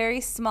a very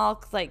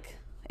small, like,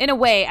 in a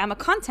way, I'm a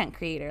content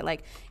creator.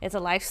 Like, it's a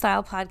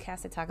lifestyle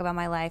podcast. I talk about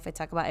my life. I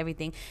talk about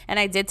everything. And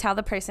I did tell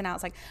the person, I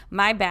was like,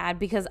 my bad,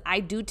 because I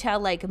do tell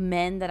like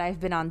men that I've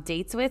been on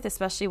dates with,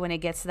 especially when it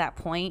gets to that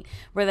point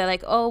where they're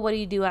like, oh, what do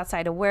you do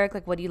outside of work?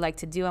 Like, what do you like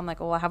to do? I'm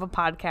like, oh, I have a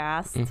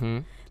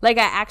podcast. Like,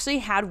 I actually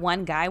had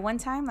one guy one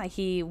time, like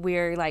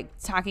we're like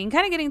talking,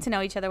 kind of getting to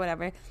know each other,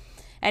 whatever.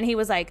 And he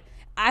was like,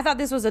 I thought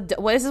this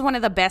is one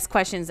of the best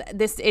questions.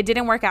 It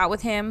didn't work out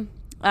with him.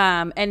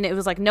 And it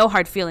was like no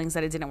hard feelings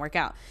that it didn't work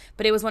out,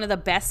 but it was one of the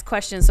best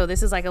questions. So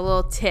this is like a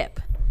little tip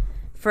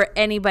for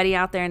anybody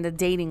out there in the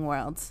dating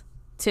world.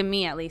 To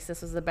me, at least,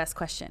 this was the best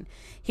question.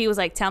 He was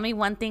like, tell me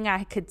one thing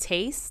I could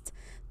taste.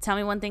 Tell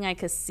me one thing I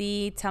could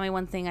see. Tell me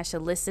one thing I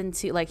should listen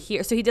to, like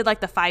hear. So he did like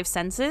the 5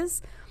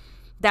 senses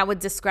that would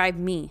describe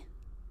me,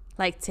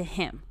 like to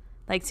him,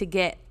 like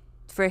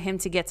for him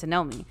to get to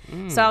know me.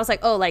 So I was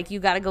like, oh, like you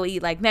got to go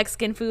eat like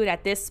Mexican food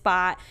at this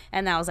spot.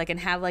 And I was like, and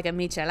have like a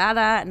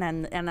michelada.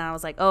 And I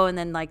was like, oh, and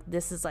then like,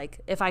 this is like,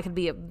 if I could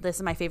this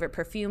is my favorite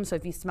perfume. So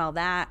if you smell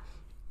that.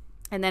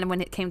 And then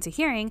when it came to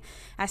hearing,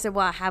 I said,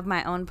 well, I have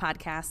my own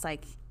podcast.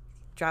 Like,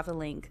 drop the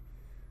link.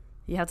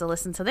 You have to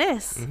listen to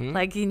this.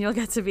 Like, and you'll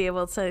get to be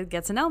able to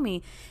get to know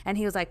me. And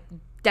he was like,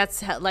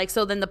 that's like,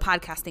 so then the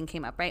podcasting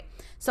came up, right?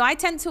 So I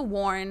tend to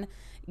warn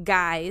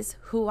guys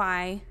who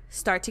I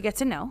start to get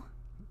to know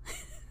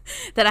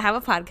that I have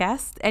a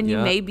podcast, and you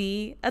may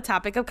be a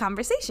topic of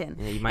conversation.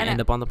 Yeah, you might end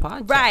up on the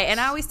podcast. Right. And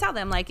I always tell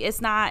them, like, it's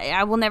not,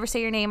 I will never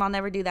say your name. I'll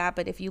never do that.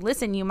 But if you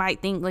listen, you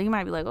might think, like, you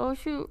might be like, oh,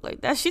 shoot,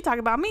 like, that she talking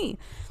about me.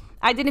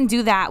 I didn't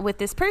do that with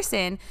this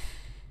person.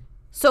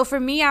 So for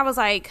me, I was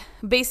like,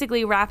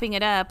 basically wrapping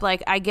it up.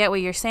 Like, I get what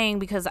you're saying,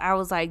 because I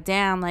was like,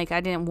 damn, like, I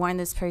didn't warn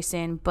this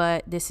person,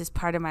 but this is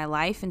part of my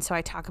life. And so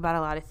I talk about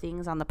a lot of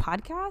things on the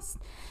podcast.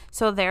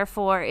 So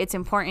therefore, it's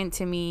important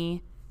to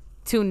me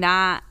to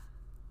not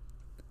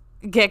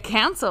get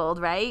canceled,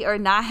 right? Or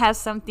not have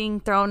something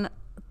throw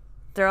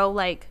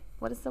like,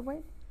 what is the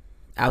word?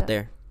 Out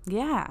there.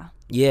 Yeah.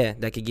 Yeah,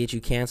 that could get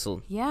you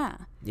canceled. Yeah.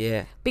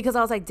 Yeah. Because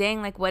I was like,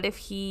 dang, like, what if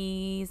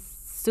he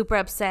super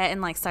upset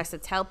and like starts to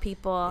tell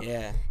people.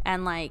 Yeah.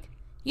 And like,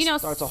 you know,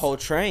 starts a whole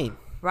train.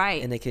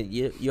 Right. And they could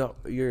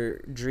your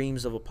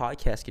dreams of a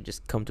podcast could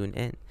just come to an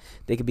end.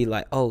 They could be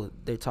like, oh,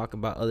 they're talking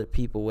about other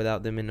people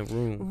without them in the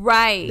room.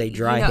 Right. They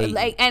hate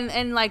like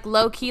and like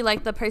low key,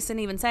 like the person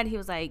even said, he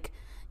was like,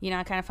 you know,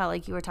 I kind of felt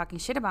like you were talking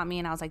shit about me,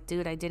 and I was like,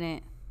 dude, I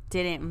didn't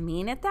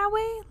mean it that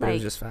way. Like, but it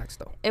was just facts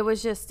though. It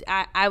was just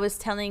I was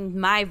telling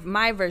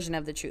my version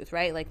of the truth,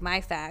 right? Like my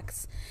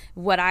facts,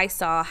 what I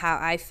saw, how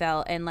I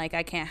felt, and like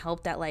I can't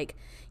help that, like,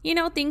 you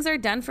know, things are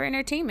done for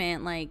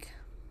entertainment. Like,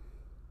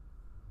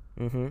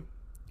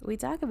 we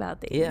talk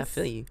about things. Yeah, I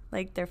feel you.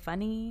 Like they're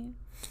funny,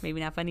 maybe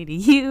not funny to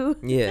you.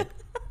 Yeah.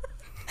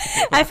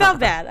 I felt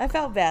bad.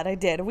 I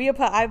did.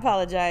 I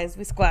apologize.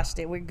 We squashed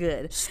it. We're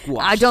good.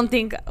 I don't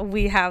think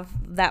we have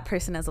that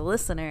person as a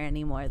listener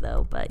anymore,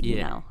 though. But you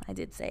know, I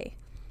did say.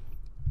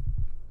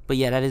 But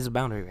yeah, that is a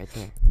boundary right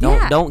there.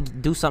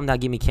 Don't do something that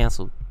get me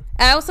canceled.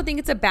 I also think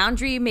it's a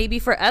boundary maybe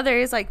for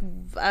others, like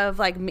of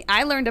like me.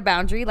 I learned a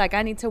boundary, like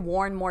I need to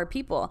warn more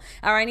people,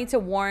 or I need to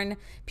warn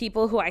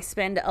people who I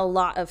spend a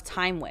lot of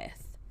time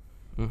with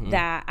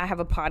that I have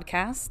a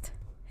podcast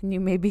and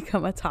you may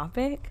become a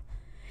topic.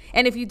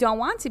 And if you don't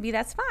want to be,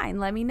 that's fine.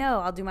 Let me know.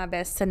 I'll do my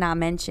best to not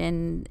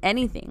mention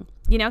anything,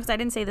 you know, because I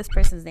didn't say this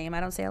person's name.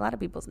 I don't say a lot of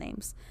people's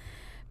names.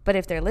 But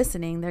if they're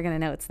listening, they're going to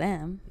know it's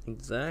them.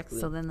 Exactly.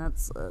 So then that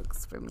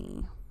sucks for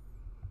me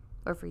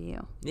or for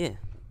you. Yeah.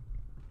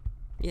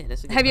 Yeah,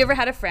 that's a good Have you ever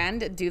had a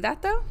friend do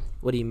that, though?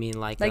 What do you mean?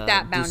 Like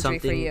that boundary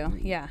for you?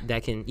 Yeah.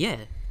 That can, yeah,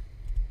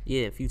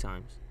 a few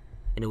times.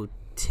 And it would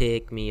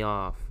tick me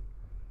off.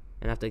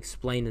 And I have to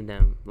explain to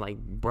them, like,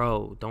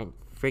 bro, don't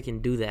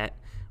freaking do that.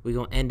 We're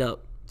going to end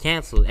up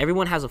canceled.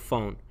 Everyone has a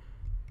phone.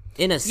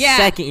 In a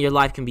second, your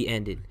life can be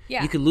ended.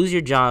 Yeah. You could lose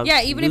your job.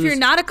 Yeah, even if you're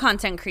not a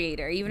content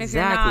creator. Even if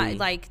you're not,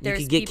 like,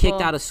 there's you could get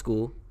kicked out of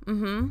school.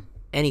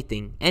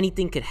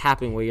 Anything could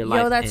happen where your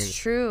life ends. That's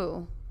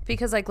true.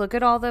 Because, like, look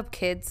at all the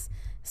kids,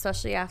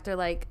 especially after,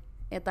 like,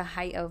 at the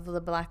height of the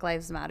Black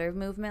Lives Matter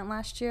movement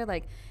last year,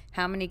 like,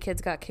 how many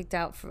kids got kicked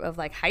out of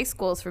like high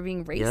schools for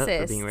being racist?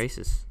 Yeah, for being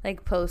racist.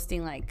 Like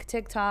posting like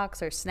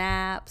TikToks or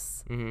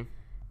snaps, and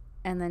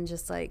then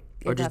just like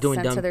or just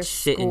doing dumb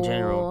shit in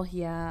general.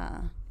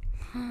 Yeah,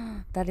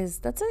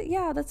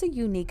 that's a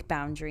unique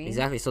boundary.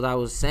 Exactly. So that I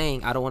was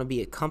saying, I don't want to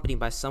be accompanied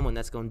by someone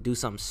that's going to do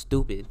something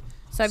stupid.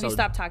 So have you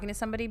stopped talking to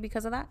somebody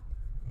because of that?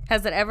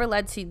 Has it ever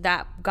led to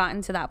that?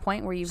 Gotten to that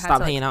point where you've had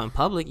to hanging out in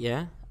public?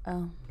 Yeah.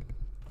 Oh.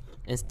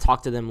 And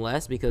talk to them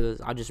less,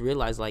 because I just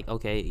realized, like,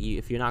 okay,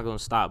 if you're not going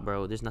to stop,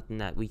 bro, there's nothing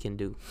that we can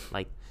do.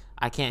 Like,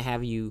 I can't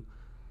have you,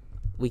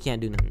 we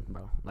can't do nothing,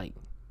 bro. Like,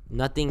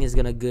 nothing good's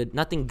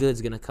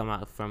going to come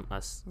out from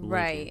us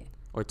right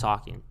or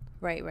talking.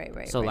 Right.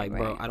 So,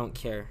 bro, I don't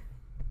care.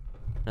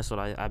 That's what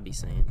I'd be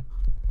saying.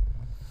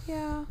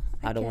 Yeah.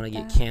 I don't want to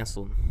get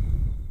canceled.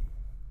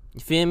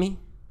 You feel me?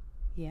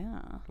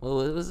 Yeah.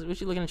 Well, what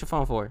you looking at your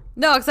phone for?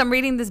 No, because I'm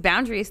reading this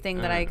boundaries thing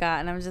that I got,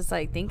 and I'm just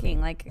like thinking,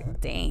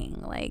 like,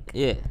 dang, like,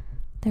 yeah,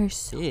 there's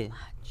so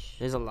much.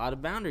 There's a lot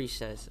of boundaries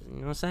sets. You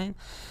know what I'm saying?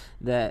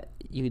 That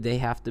they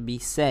have to be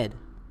said.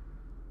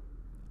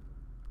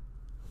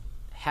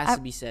 Has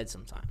to be said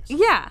sometimes.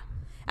 Yeah,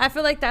 I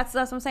feel like that's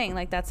what I'm saying.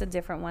 Like that's a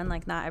different one.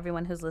 Like not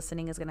everyone who's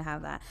listening is gonna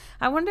have that.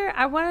 I want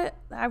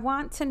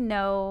to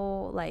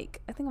know.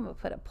 Like I think I'm gonna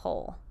put a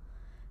poll.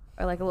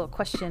 Or like a little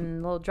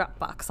question, little drop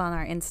box on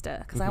our Insta,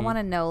 because I want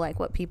to know like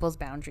what people's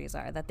boundaries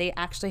are that they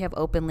actually have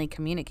openly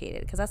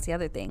communicated. Because that's the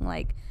other thing,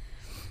 like,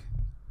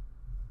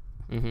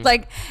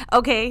 like,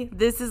 okay,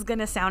 this is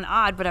gonna sound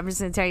odd, but I'm just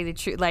gonna tell you the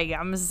truth. Like,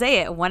 I'm gonna say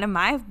it. One of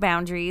my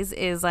boundaries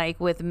is like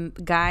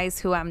with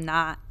guys who I'm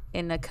not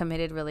in a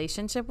committed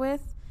relationship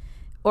with,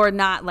 or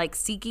not like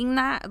seeking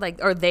that, like,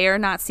 or they're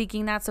not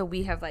seeking that. So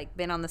we have like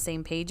been on the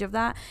same page of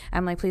that.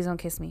 I'm like, please don't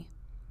kiss me.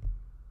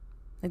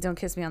 Like, don't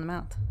kiss me on the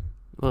mouth.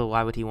 Well,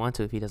 why would he want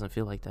to if he doesn't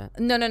feel like that?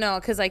 No.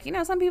 Because, like, you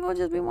know, some people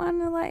just be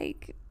wanting to,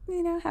 like,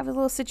 you know, have a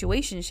little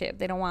situationship.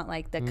 They don't want,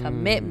 like, the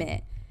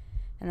commitment.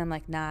 And I'm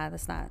like, nah,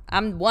 that's not.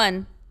 I'm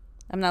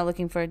not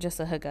looking for just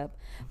a hookup.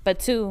 But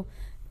two,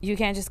 you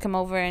can't just come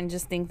over and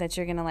just think that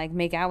you're going to, like,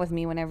 make out with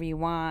me whenever you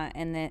want.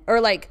 And then, or,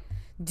 like,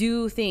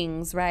 do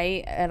things,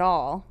 right, at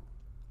all.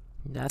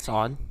 That's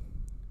odd.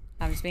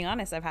 I'm just being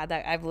honest. I've had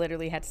that. I've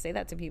literally had to say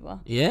that to people.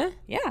 Yeah?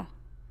 Yeah.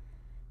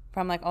 But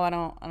I'm like, oh, I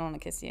don't want to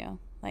kiss you.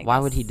 Like, why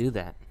would he do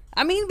that?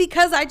 I mean,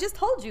 because I just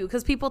told you.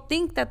 Because people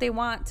think that they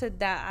want to.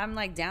 That I'm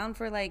like down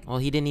for like. Well,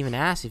 he didn't even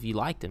ask if you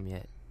liked him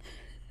yet.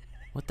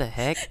 What the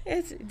heck?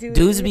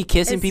 Dudes be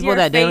kissing people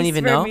that they don't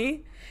even know.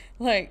 Me.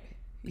 Like,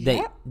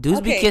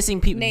 dudes be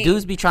kissing people. Nate.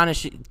 Dudes be trying to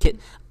shoot.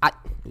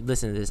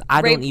 Listen to this.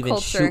 I don't even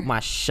shoot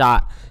my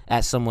shot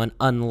at someone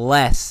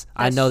unless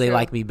I know they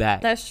like me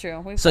back. That's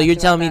true. So you're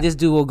telling me this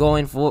dude will go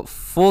in for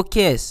full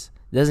kiss?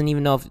 Doesn't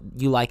even know if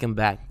you like him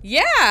back.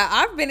 Yeah,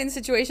 I've been in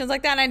situations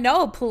like that, and I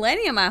know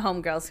plenty of my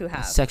homegirls who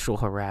have. Sexual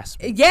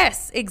harassment.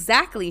 Yes,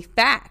 exactly.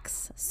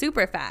 Facts.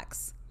 Super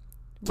facts.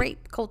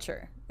 Rape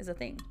culture is a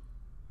thing.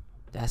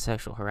 That's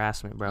sexual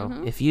harassment,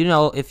 bro. If you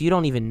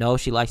don't even know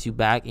she likes you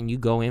back and you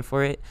go in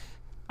for it,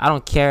 I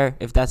don't care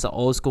if that's an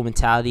old school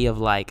mentality of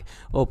like,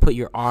 oh, put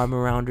your arm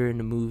around her in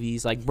the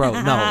movies. Like,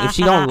 bro, no. If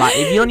she don't like,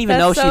 if you don't even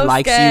know she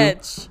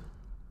likes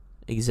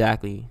you,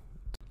 exactly.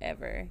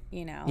 Ever,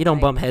 you know, you don't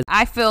bump heads.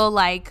 I feel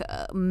like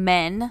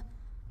men,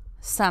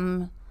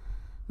 some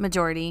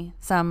majority,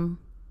 some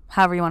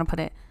however you want to put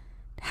it,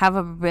 have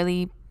a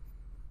really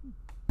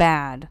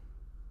bad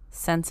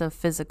sense of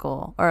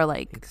physical or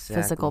like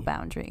physical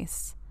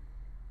boundaries.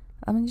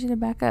 I need you to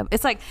back up.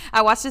 It's like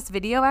I watched this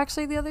video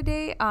actually the other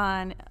day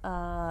on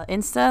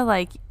Insta,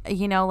 like,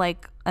 you know,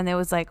 like, and it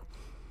was like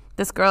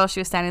this girl, she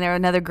was standing there,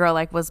 another girl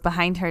like was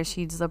behind her.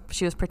 She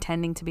was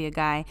pretending to be a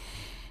guy,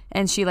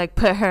 and she like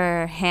put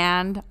her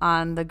hand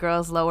on the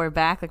girl's lower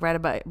back, like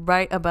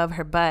right above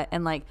her butt,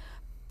 and like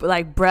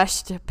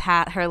brushed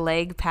her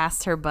leg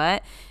past her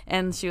butt.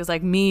 And she was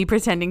like, me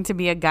pretending to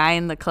be a guy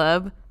in the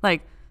club,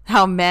 like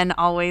how men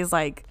always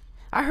like.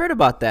 I heard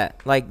about that.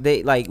 Like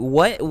they like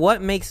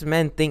what makes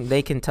men think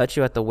they can touch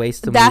you at the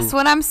waist to That's move?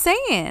 what I'm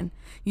saying.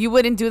 You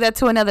wouldn't do that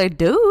to another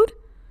dude.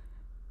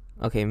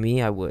 Okay,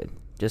 me, I would,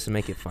 just to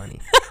make it funny.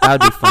 That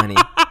would be funny.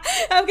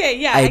 Okay,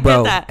 yeah, Hey, I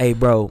bro, get that. hey,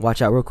 bro,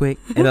 watch out real quick.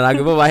 And then I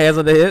can put my hands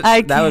on the hips.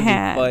 That would be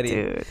funny.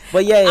 Dude.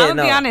 But yeah, I'm gonna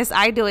no. be honest.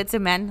 I do it to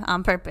men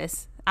on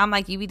purpose. I'm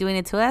like, you be doing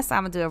it to us,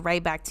 I'm gonna do it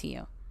right back to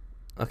you.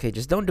 Okay,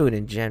 just don't do it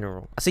in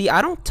general. See,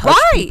 I don't touch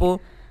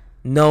people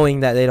knowing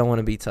that they don't want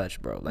to be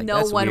touched, bro. Like, no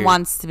that's one weird.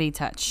 wants to be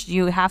touched.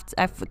 You have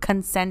to.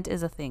 Consent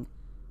is a thing.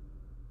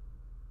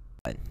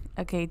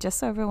 Okay, just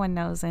so everyone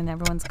knows and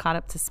everyone's caught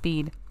up to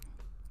speed.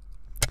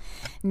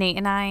 Nate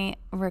and I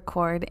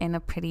record in a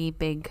pretty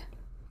big,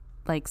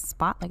 like,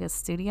 spot, like a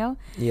studio.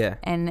 Yeah.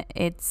 And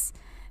it's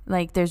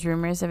like there's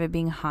rumors of it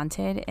being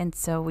haunted, and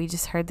so we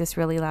just heard this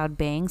really loud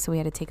bang, so we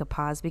had to take a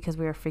pause because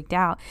we were freaked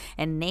out.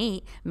 And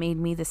Nate made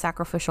me the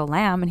sacrificial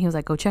lamb, and he was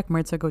like, go check,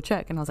 Maritza, go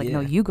check. And I was like, no,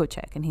 you go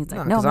check. And he's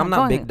like, no, I'm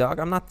not big going. dog.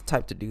 I'm not the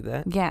type to do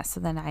that. Yeah, so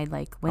then I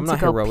like went I'm to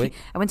not go heroic.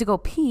 I went to go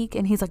peek,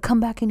 and he's like,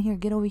 come back in here,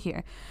 get over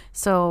here.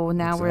 So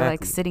now we're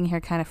like Exactly. sitting here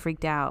kind of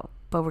freaked out,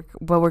 but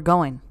we're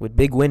going. With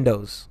big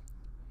windows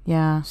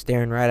Yeah.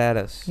 staring right at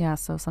us. Yeah,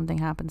 so if something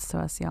happens to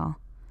us, y'all,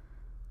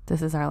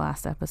 this is our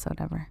last episode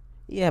ever.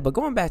 Yeah, but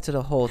going back to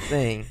the whole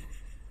thing,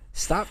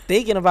 stop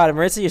thinking about it,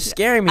 Marissa. You're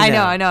scaring me I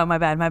now. know. My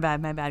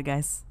bad,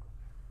 guys.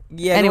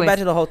 Yeah, Anyways. going back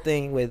to the whole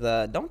thing with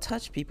don't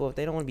touch people if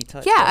they don't want to be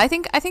touched. Yeah,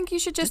 bro. I think you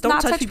should just don't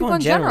not touch people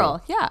in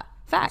general. Yeah,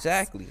 facts.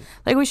 Exactly.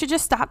 Like, we should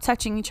just stop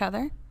touching each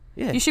other.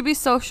 Yeah. You should be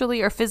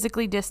socially or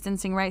physically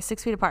distancing, right,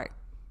 6 feet apart.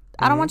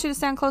 I don't want you to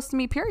stand close to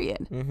me,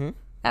 period. Mm-hmm.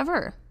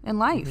 Ever in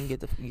life. You get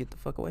the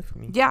fuck away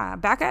from me. Yeah,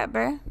 back up,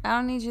 bruh. I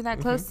don't need you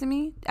that close to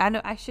me. I know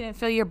I shouldn't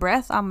feel your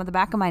breath on the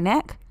back of my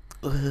neck.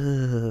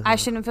 Ugh. I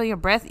shouldn't feel your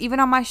breath even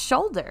on my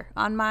shoulder,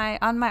 on my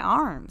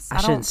arms. I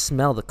shouldn't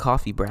smell the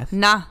coffee breath.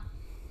 Nah,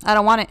 I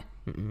don't want it.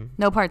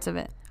 No parts of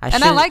it.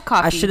 I like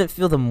coffee. I shouldn't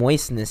feel the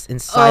moistness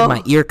inside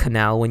my ear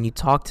canal when you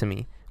talk to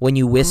me. When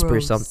you whisper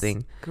Gross.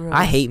 something. Gross.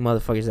 I hate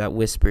motherfuckers that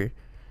whisper.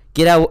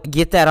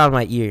 Get that out of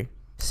my ear.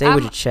 Say it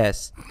with your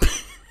chest.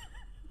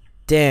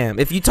 Damn.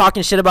 If you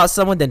talking shit about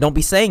someone, then don't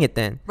be saying it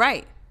then.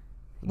 Right.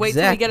 Wait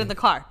till we get in the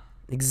car.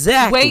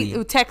 Exactly.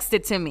 Wait, text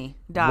it to me,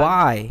 dog.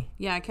 Why?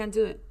 Yeah, I can't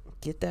do it.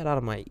 Get that out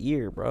of my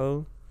ear,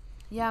 bro.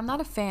 Yeah, I'm not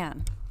a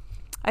fan.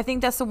 I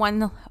think that's the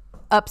one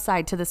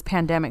upside to this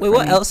pandemic. Wait, for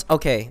what me. else?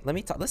 Okay, let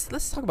me talk.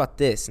 Let's talk about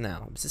this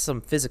now. This is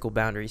some physical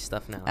boundary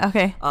stuff now.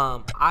 Okay.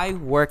 I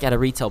work at a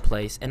retail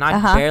place, and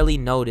I barely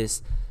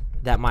noticed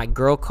that my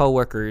girl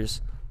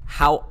coworkers,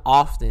 how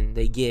often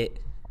they get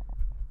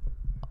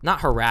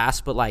not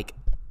harassed, but like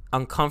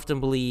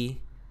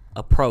uncomfortably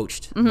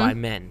approached by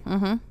men.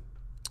 Mm-hmm.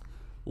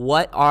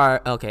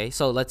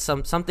 So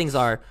some things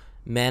are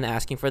men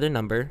asking for their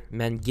number,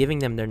 men giving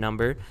them their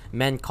number,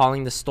 men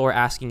calling the store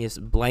asking is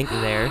blank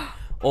there,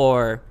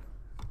 or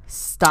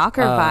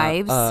Stalker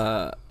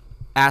vibes.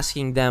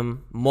 Asking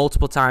them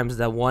multiple times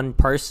that one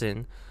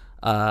person,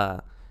 do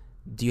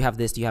you have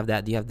this? Do you have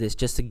that? Do you have this?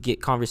 Just to get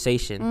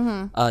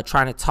conversation.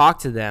 Trying to talk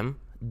to them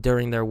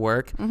during their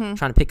work. Trying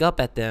to pick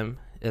up at them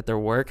at their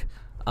work.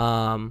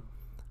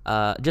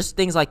 Just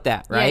things like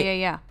that, right?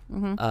 Yeah.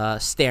 Mm-hmm.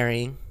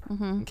 Staring.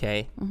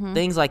 Okay.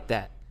 Things like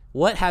that.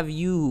 What have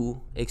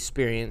you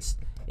experienced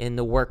in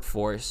the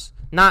workforce?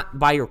 Not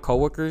by your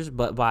coworkers,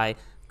 but by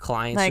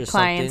clients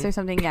or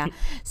something? Yeah.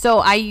 So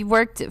I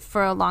worked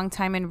for a long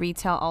time in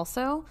retail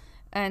also.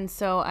 And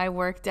so I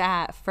worked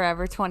at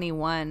Forever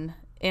 21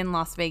 in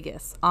Las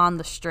Vegas on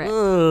the strip.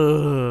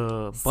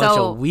 Ugh, bunch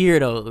of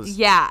weirdos.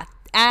 Yeah.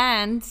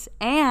 And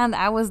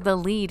I was the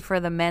lead for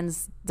the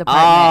men's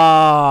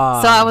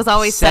department. So I was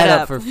always set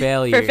up for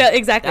failure.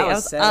 Exactly. I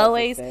was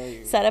always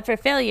set up for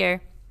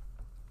failure.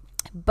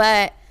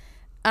 But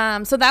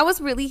so that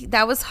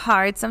was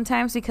hard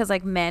sometimes because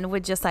like men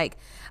would just like,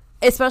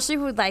 especially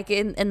with like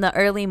in the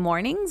early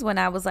mornings when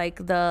I was like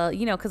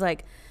because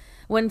like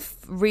when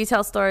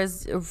retail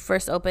stores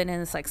first open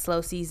and it's like slow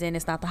season,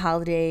 it's not the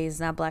holidays,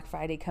 not Black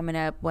Friday coming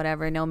up,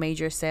 whatever, no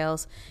major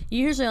sales.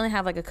 You usually only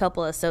have like a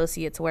couple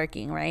associates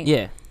working, right?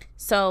 Yeah.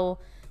 So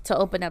to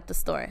open up the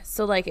store.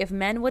 So like if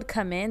men would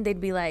come in,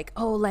 they'd be like,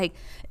 oh, like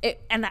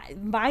it, and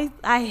I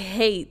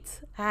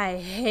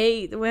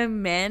hate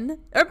when men,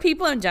 or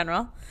people in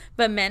general,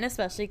 but men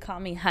especially, call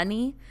me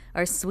honey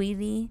or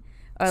sweetie.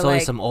 Or it's like,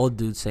 always some old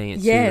dude saying it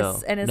yes, too,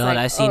 though. and it's no, like,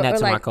 I've seen that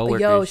to like, my coworkers.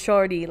 Yo,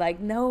 shorty,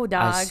 like, no,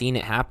 dog. I've seen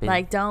it happen.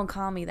 Like, don't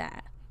call me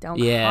that. Don't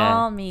Yeah.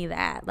 call me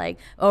that. Like,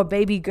 or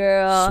baby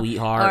girl,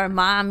 Sweetheart. or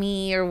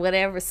mommy, or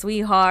whatever,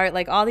 sweetheart,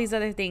 like all these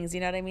other things.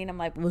 You know what I mean? I'm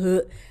like,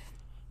 ugh.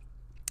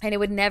 And it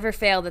would never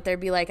fail that there'd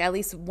be like at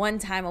least one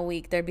time a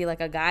week, there'd be like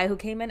a guy who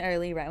came in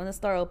early right when the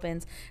store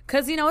opens.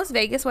 Because, you know, it's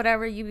Vegas,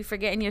 whatever. You be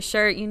forgetting your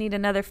shirt. You need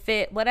another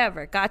fit,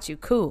 whatever. Got you.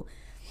 Cool.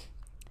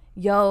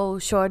 Yo,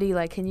 shorty,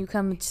 like, can you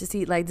come to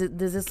see? Like,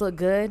 does this look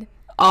good?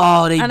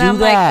 Oh, they And do I'm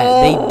that.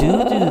 like, oh, They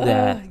do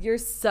that. You're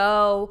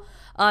so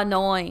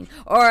annoying.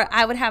 Or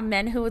I would have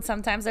men who would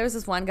sometimes, there was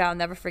this one guy I'll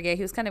never forget.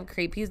 He was kind of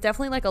creepy. He was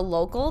definitely like a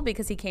local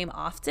because he came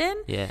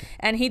often. Yeah.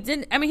 And he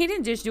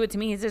didn't just do it to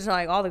me. He's just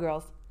like all the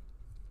girls.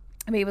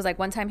 I mean, he was like,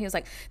 one time he was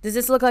like, does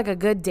this look like a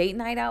good date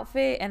night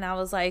outfit? And I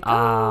was like,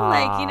 oh,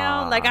 like, you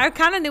know, like I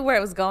kind of knew where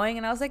it was going.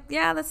 And I was like,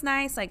 yeah, that's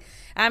nice. Like,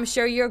 I'm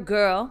sure you're a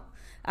girl.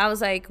 I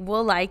was like,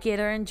 we'll like it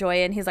or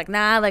enjoy it. And he's like,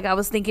 nah, like I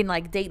was thinking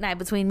like date night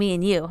between me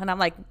and you. And I'm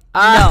like,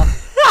 no,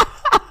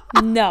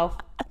 no.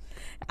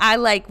 I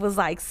like was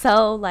like,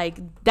 so like,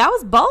 that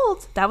was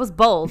bold. That was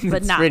bold, but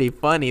It's nah. pretty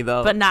funny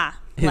though. But nah.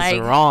 It's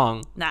like,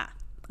 wrong. Nah,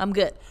 I'm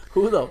good.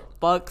 Who the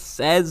fuck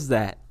says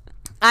that?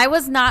 I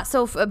was not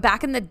so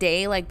back in the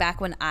day, like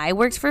back when I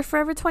worked for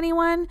Forever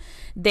 21,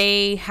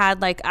 they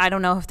had like, I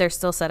don't know if they're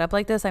still set up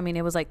like this. I mean,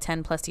 it was like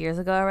 10 plus years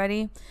ago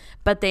already,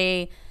 but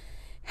they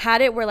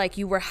had it where like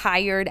you were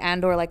hired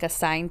and or like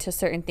assigned to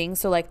certain things.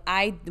 So like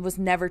I was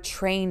never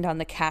trained on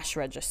the cash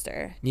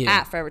register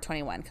at Forever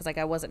 21 because like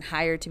I wasn't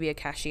hired to be a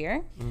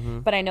cashier.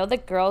 But I know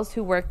that girls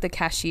who worked the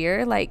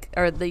cashier,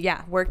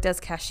 worked as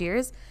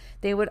cashiers,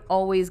 they would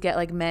always get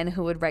like men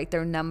who would write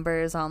their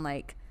numbers on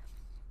like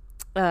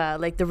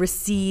the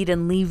receipt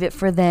and leave it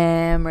for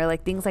them or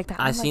like things like that.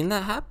 I've seen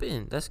that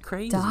happen. That's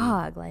crazy.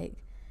 Dog, like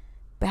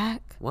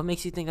back What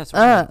makes you think that's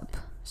up. right?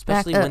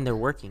 Especially Back when up. they're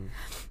working.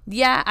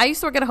 Yeah, I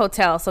used to work at a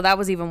hotel, so that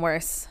was even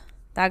worse.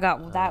 That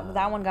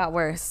one got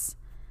worse.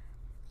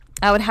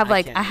 I would have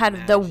like can't I had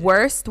the imagine.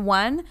 worst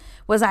one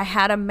was I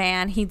had a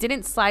man, he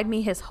didn't slide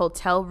me his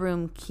hotel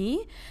room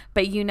key,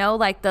 but you know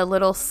like the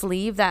little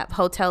sleeve that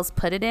hotels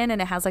put it in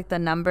and it has like the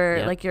number,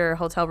 Yep. like your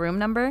hotel room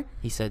number.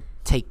 He said,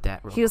 take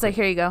that real He was like,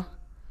 quick. "Here you go."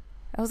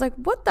 I was like,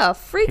 "What the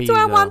freak Here do you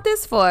I go. want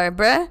this for,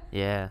 bruh?"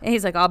 Yeah. And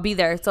he's like, "I'll be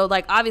there." So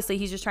like obviously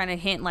he's just trying to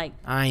hint like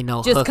I ain't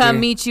no just hooker. come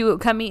meet.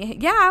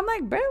 Yeah, I'm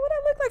like, "Bruh, what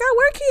I look like? I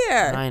work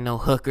here." I ain't no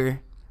hooker.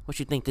 What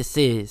you think this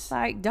is?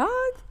 Like, dog.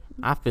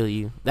 I feel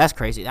you. That's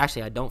crazy.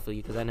 Actually, I don't feel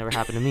you because that never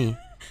happened to me.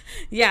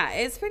 Yeah,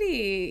 it's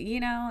pretty,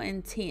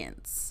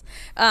 intense.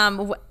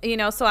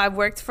 So I've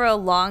worked for a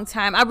long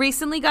time. I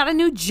recently got a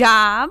new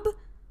job.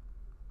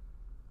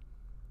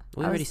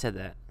 We already said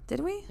that. Did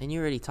we? And you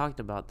already talked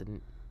about the...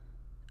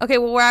 Okay,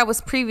 well, where I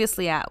was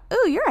previously at.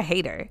 Ooh, you're a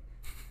hater.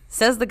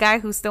 Says the guy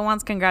who still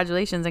wants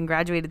congratulations and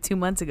graduated 2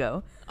 months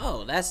ago.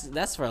 Oh,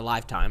 that's for a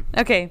lifetime.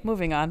 Okay,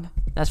 moving on.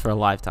 That's for a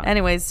lifetime.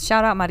 Anyways,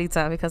 shout out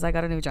Maritza because I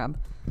got a new job.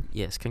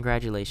 Yes,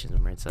 congratulations,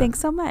 Maritza. Thanks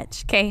so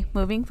much. Okay,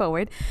 moving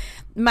forward.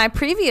 My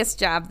previous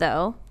job,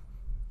 though,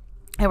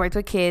 I worked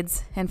with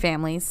kids and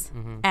families.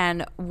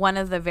 And one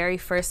of the very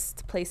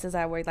first places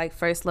I worked, like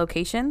first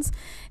locations,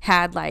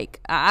 had like,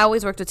 I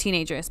always worked with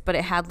teenagers, but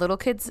it had little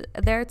kids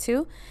there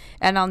too.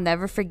 And I'll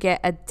never forget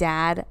a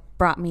dad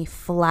brought me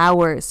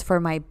flowers for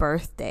my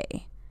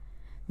birthday.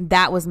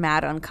 That was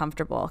mad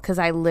uncomfortable because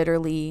I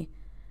literally,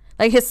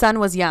 like his son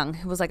was young.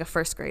 He was like a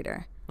first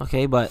grader.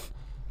 Okay, but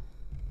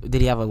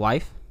did he have a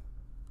wife?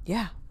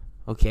 Yeah.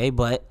 Okay,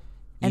 but...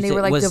 And they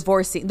were like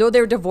divorcing. Though they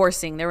were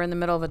divorcing. They were in the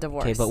middle of a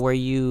divorce. Okay, but were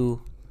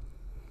you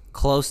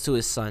close to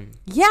his son?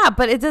 Yeah,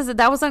 but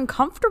that was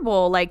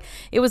uncomfortable. Like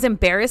it was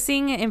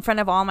embarrassing in front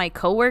of all my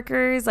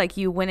coworkers. Like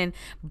you went and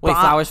Wait,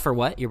 bought flowers for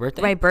what? Your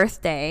birthday? my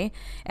birthday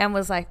and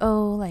was like,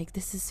 "Oh, like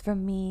this is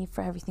from me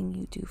for everything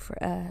you do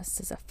for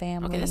us as a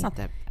family." Okay, that's not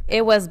that...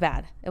 It was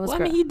bad. It was Well, I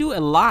gross. mean, you do a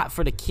lot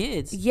for the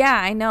kids. Yeah,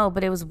 I know,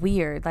 but it was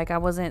weird. Like I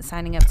wasn't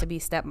signing up to be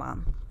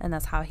stepmom, and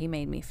that's how he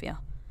made me feel.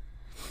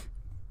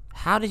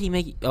 How did he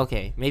make you...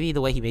 Okay, maybe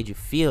the way he made you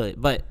feel it,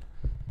 but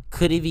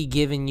could he be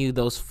giving you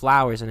those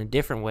flowers in a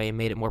different way and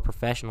made it more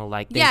professional?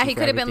 Like, thank Yeah, you he for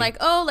could have been everything? like,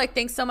 "Oh, like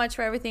thanks so much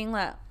for everything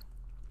like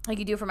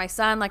you do for my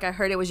son. Like I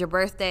heard it was your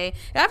birthday."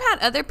 And I've had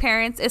other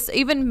parents, it's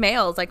even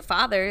males, like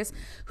fathers,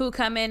 who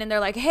come in and they're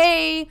like,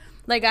 "Hey,"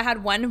 like I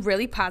had one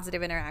really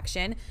positive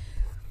interaction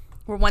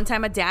where one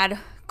time a dad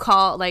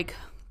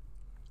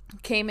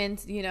came in,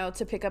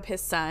 to pick up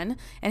his son,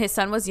 and his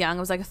son was young. It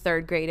was like a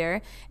third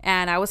grader,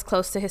 and I was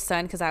close to his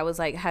son because I was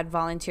like had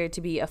volunteered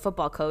to be a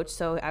football coach,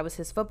 so I was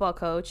his football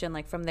coach, and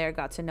like from there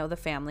got to know the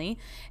family.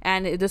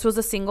 And this was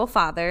a single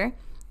father,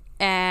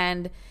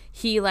 and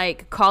he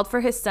like called for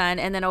his son,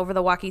 and then over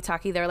the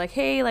walkie-talkie they're like,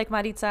 "Hey, like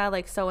Maritza,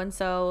 like so and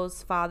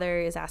so's father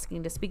is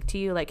asking to speak to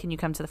you, like can you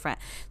come to the front?"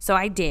 So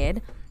I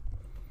did.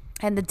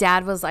 And the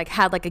dad was like,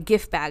 had like a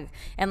gift bag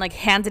and like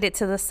handed it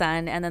to the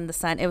son. And then the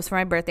son, it was for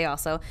my birthday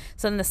also.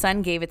 So then the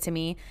son gave it to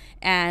me,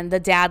 and the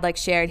dad like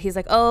shared, he's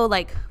like, oh,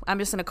 like, I'm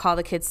just going to call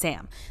the kid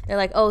Sam. They're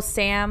like, oh,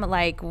 Sam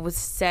like was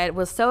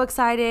so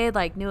excited,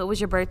 like knew it was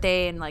your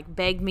birthday and like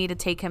begged me to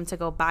take him to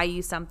go buy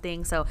you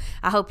something. So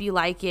I hope you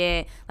like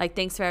it. Like,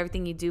 thanks for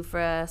everything you do for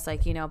us.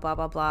 Like, you know, blah,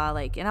 blah, blah.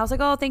 Like, and I was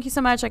like, oh, thank you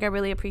so much. Like, I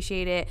really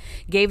appreciate it.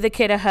 Gave the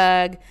kid a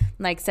hug,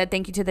 like said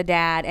thank you to the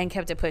dad, and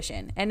kept it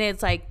pushing. And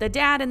it's like the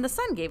dad and the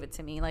son gave it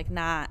to me, like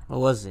not. What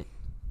was it?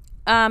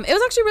 It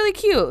was actually really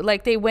cute.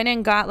 Like they went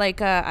and got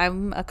like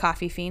I'm a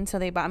coffee fiend, so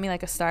they bought me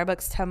like a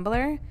Starbucks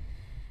tumbler,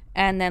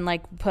 and then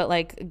like put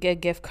like a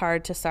gift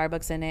card to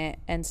Starbucks in it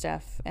and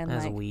stuff. And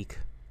That's like weak.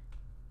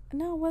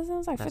 No, it wasn't. It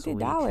was like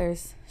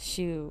 $50.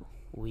 Shoot.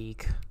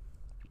 Weak.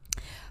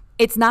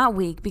 It's not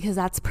weak because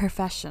that's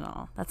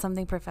professional. That's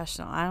something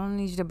professional. I don't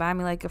need you to buy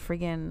me like a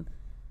freaking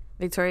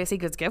Victoria's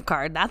Secrets gift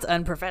card. That's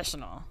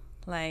unprofessional.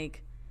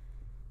 Like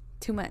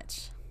too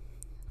much.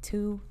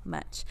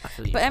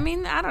 But I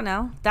mean, I don't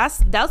know.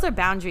 Those are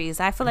boundaries.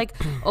 I feel like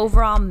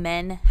overall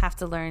men have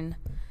to learn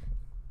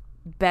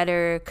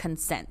better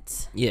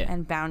consent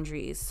and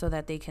boundaries so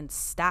that they can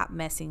stop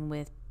messing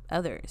with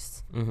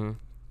others. Mm-hmm.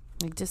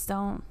 Like, just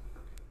don't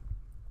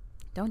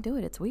do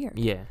it. It's weird.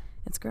 Yeah,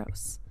 it's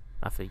gross.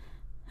 I feel you.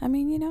 I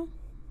mean, you know,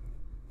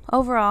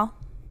 overall,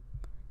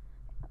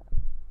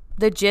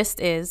 the gist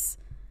is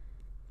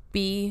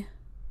be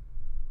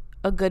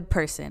a good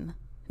person.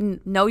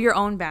 Know your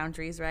own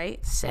boundaries,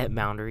 right? Set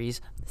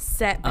boundaries.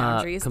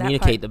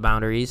 Communicate the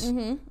boundaries.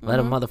 Mm-hmm, Let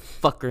a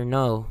motherfucker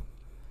know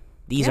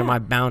these are my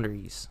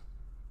boundaries.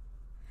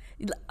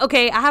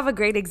 Okay, I have a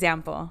great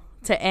example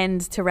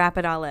to wrap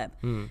it all up.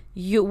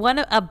 You want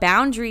a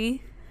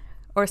boundary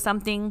or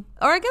something,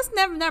 or I guess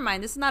never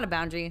mind. This is not a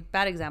boundary.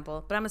 Bad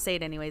example, but I'm gonna say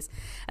it anyways.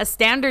 A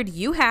standard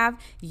you have,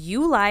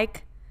 you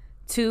like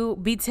to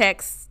be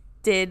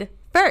texted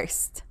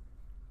first.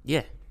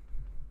 Yeah.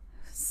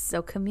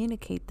 So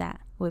communicate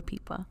that with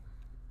people.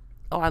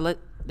 Oh,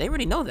 they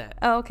already know that.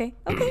 Oh, okay.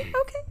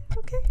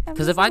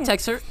 Because if I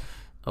text her,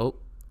 I'm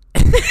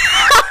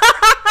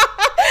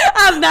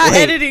not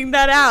editing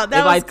that out.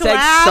 That was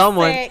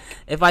classic.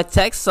 If I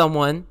text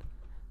someone,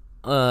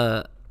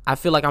 I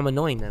feel like I'm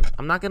annoying them.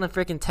 I'm not gonna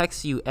freaking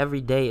text you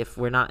every day if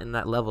we're not in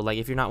that level. Like,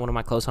 if you're not one of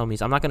my close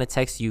homies, I'm not gonna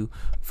text you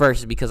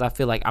first because I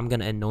feel like I'm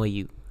gonna annoy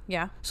you.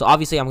 Yeah. So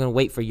obviously I'm gonna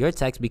wait for your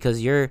text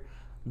because you're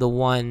the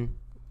one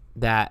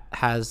that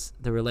has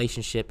the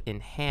relationship in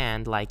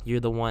hand. Like,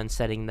 you're the one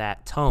setting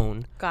that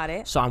tone. Got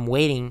it. So I'm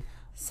waiting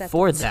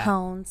for that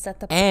tone, set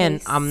the pace.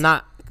 And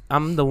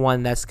I'm the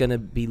one that's gonna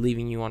be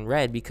leaving you on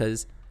red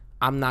because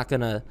I'm not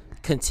gonna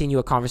continue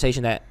a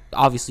conversation that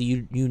obviously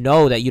you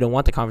know that you don't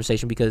want the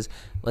conversation, because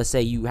let's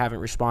say you haven't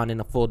responded in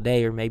a full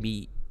day or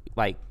maybe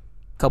like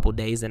a couple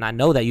days, and I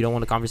know that you don't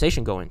want the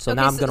conversation going. So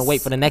now I'm gonna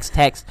wait for the next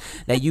text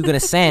that you're gonna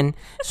send.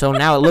 So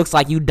now it looks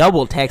like you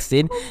double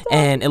texted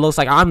and it looks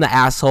like I'm the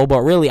asshole, but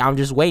really I'm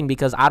just waiting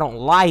because I don't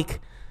like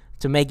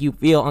to make you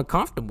feel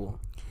uncomfortable.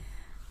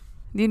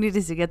 You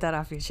needed to get that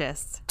off your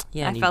chest.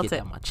 Yeah, I felt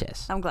it on my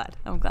chest. I'm glad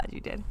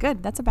you did.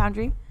 Good. That's a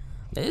boundary.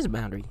 It is a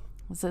boundary.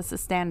 It's a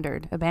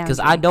standard, a boundary. Because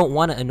I don't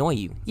want to annoy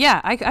you. Yeah,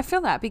 I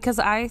feel that because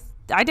I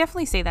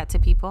definitely say that to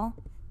people.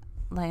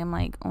 Like, I'm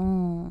like,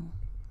 oh,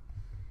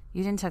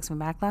 you didn't text me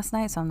back last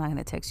night, so I'm not going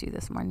to text you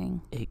this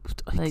morning.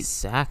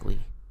 Exactly.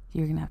 Like,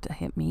 you're going to have to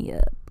hit me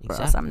up, or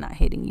else I'm not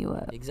hitting you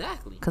up.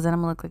 Exactly. Because then I'm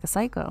going to look like a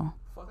psycho.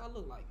 Fuck, I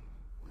look like.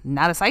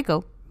 Not a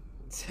psycho.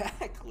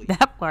 Exactly.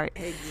 That part.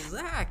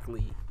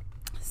 Exactly.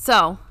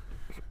 So,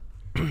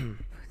 to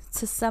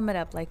sum it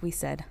up, like we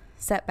said,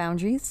 set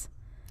boundaries.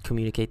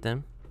 Communicate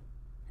them.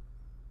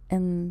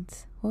 And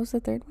what was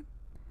the third one?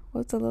 What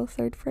was the little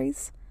third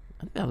phrase?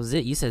 That was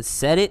it. You said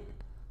set it.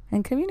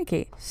 And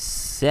communicate.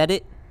 Set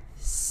it.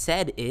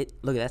 Said it.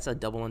 Look, that's a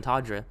double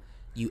entendre.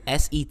 You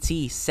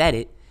S-E-T, said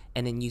it.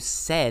 And then you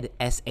said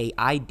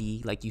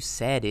S-A-I-D, like you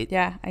said it.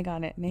 Yeah, I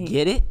got it. Nate.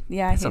 Get it?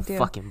 Yeah, that's a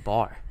fucking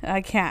bar. I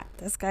can't.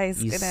 This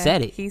guy's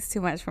said it. He's too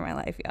much for my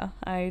life, y'all.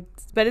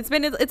 But it's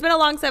been a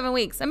long 7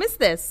 weeks. I missed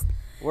this.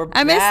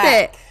 I missed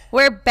it.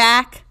 We're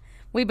back.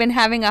 We've been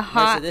having a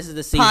hot This is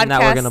the season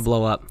that we're gonna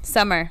blow up.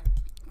 Summer.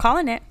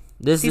 Calling it.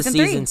 This is the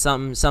season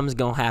 3. Something's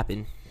gonna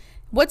happen.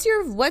 What's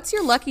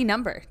your lucky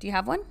number? Do you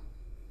have one?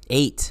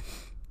 8.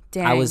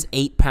 Dang. I was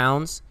 8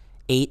 pounds,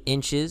 8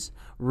 inches,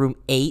 room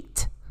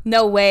 8.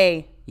 No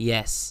way.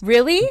 Yes.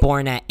 Really?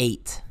 Born at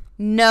 8.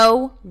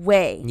 No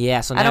way.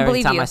 Yeah. So now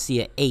every time I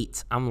see an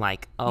 8, I'm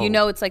like, oh. You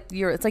know, it's like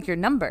your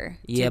number.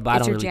 Yeah, but I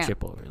don't really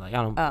trip over. Like,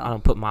 I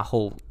don't put my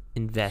whole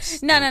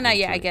invest. No.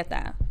 Yeah, I get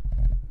that.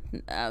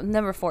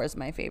 Number 4 is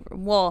my favorite.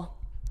 Well,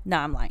 no,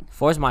 I'm lying.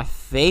 4 is my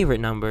favorite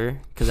number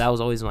because that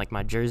was always like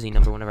my jersey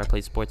number whenever I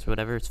played sports or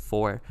whatever. It's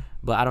 4,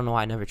 but I don't know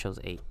why I never chose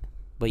 8.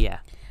 But yeah.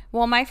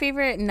 Well, my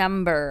favorite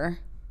number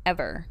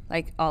ever,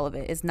 like all of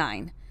it, is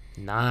 9.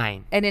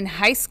 9. And in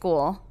high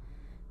school,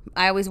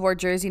 I always wore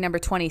jersey number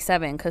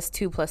 27 because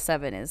 2 +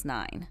 7 is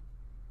 9.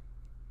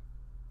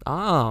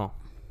 Oh,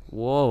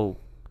 whoa,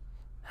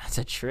 that's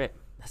a trip.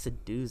 That's a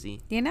doozy.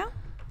 You know?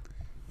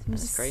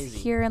 That's crazy.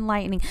 Hear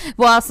enlightening.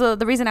 Well, also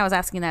the reason I was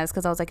asking that is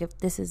because I was like, if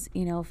this is,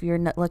 if your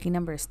lucky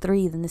number is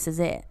 3, then this is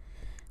it.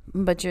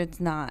 But it's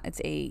not.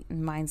 It's 8.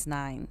 And mine's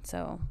 9.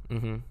 So,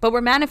 but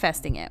we're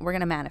manifesting it. We're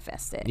gonna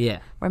manifest it. Yeah,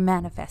 we're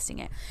manifesting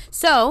it.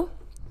 So,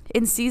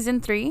 in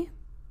season 3,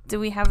 do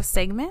we have a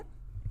segment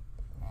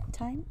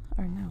time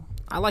or no?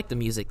 I like the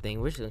music thing.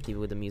 We're just gonna keep it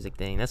with the music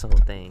thing. That's the whole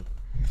thing.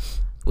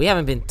 We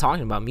haven't been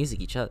talking about music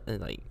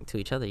to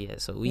each other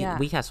yet, so we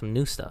have some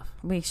new stuff.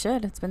 We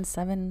should. It's been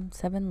seven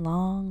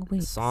long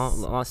weeks.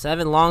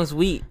 7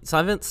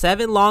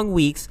 long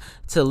weeks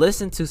to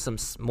listen to some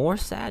more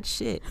sad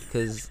shit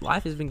because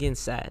life has been getting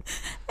sad.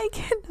 I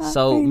cannot.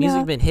 So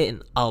music's been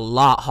hitting a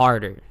lot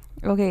harder.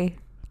 Okay,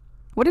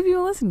 what have you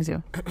been listening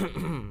to?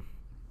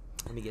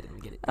 Let me get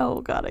it.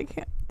 Oh God, I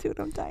can't. Dude,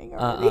 I'm dying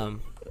already.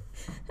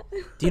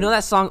 Do you know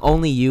that song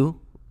 "Only You"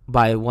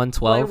 by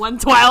 112? By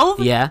 112?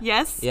 Yeah.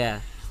 Yes.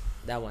 Yeah.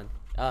 That one.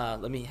 How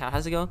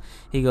does it go?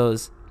 He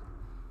goes,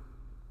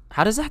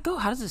 how does that go?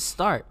 How does it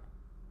start?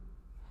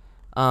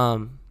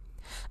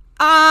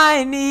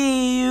 I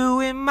need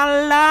you in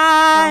my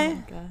life. Oh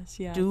my gosh,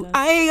 yeah. Do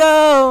I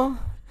go?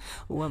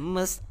 What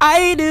must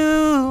I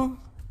do?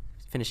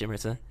 Finish it,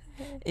 Marissa.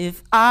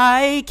 If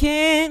I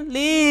can't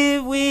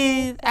live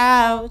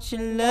without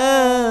your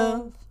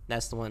love.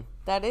 That's the one.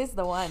 That is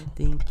the one.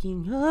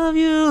 Thinking of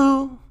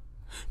you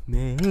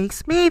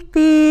makes me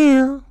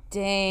feel.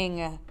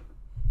 Dang.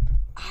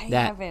 I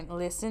haven't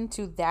listened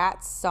to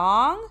that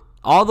song.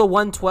 All the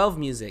 112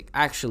 music,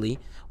 actually.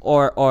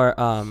 Or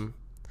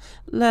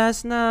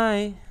last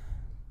night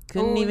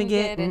couldn't even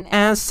get an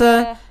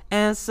answer.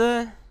 I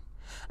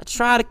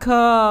tried to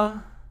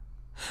call,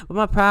 but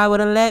my pride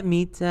wouldn't let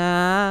me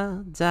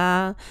down.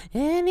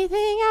 Anything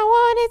I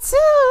wanted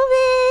to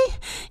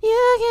be,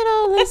 you can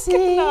only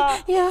see.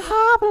 Your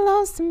heart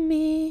belongs to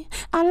me.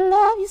 I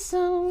love you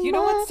so much. You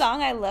know what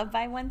song I love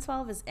by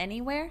 112 is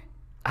Anywhere?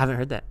 I haven't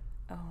heard that.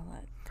 Oh,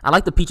 I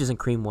like the Peaches and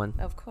Cream one.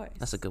 Of course.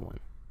 That's a good one.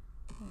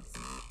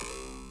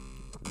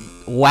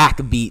 Whack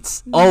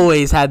beats.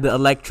 Always had the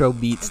electro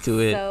beats to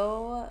it.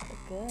 So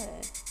good.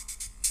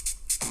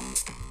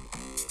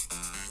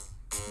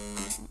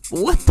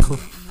 What the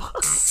fuck?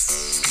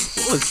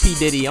 What was P.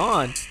 Diddy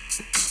on?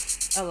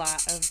 A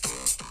lot of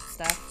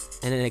stuff.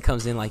 And then it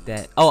comes in like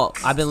that. Oh,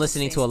 I've been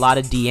listening to a lot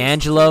of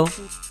D'Angelo.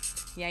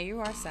 Yeah, you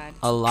are sad.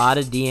 A lot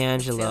of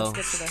D'Angelo. Okay, let's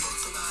get to this.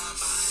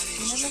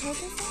 You never heard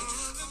this song?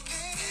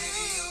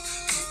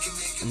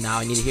 Now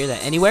I need to hear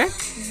that. Anywhere?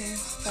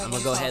 I'm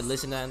gonna go ahead and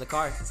listen to that in the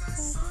car.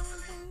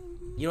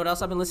 You know what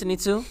else I've been listening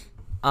to?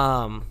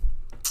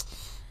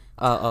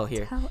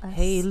 Here.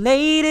 Hey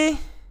lady,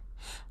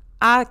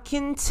 I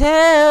can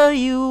tell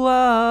you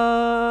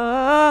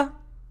are.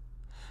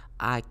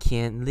 I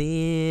can't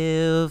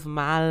live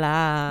my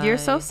life. You're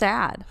so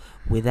sad.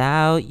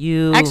 Without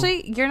you.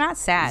 Actually, you're not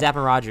sad. Zapp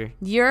and Roger.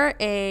 You're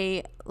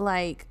a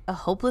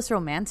hopeless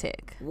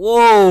romantic.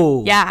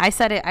 Whoa. Yeah, I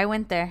said it. I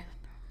went there.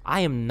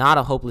 I am not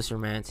a hopeless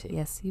romantic.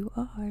 Yes, you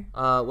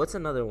are. What's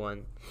another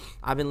one?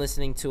 I've been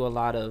listening to a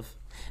lot of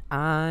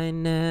I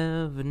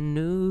never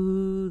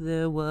knew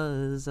there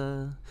was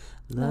a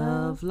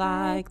love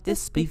like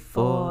this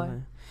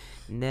before.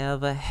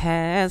 Never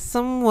had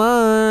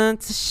someone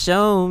to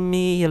show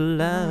me your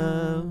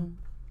love.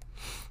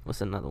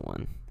 What's another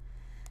one?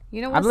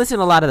 You know, I've listened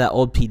to a lot of that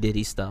old P.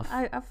 Diddy stuff.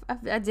 I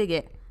dig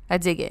it. I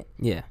dig it.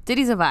 Yeah.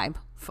 Diddy's a vibe.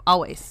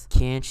 Always.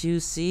 Can't you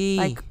see?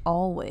 Like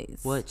always.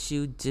 What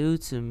you do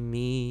to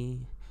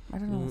me? I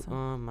don't know.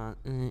 On my,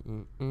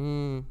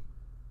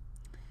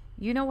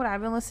 You know what I've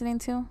been listening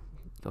to?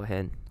 Go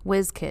ahead.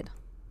 WizKid.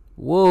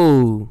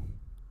 Whoa.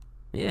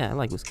 Yeah, I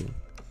like WizKid.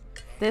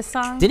 This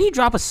song? Didn't he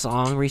drop a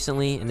song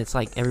recently and it's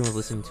like everyone's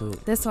listening to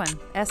it? This one,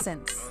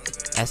 Essence.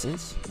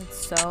 Essence?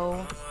 It's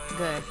so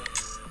good.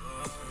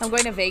 I'm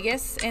going to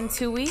Vegas in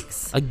 2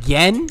 weeks.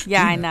 Again?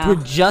 Yeah, I know. We're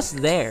just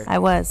there. I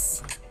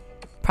was.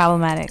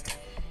 Problematic.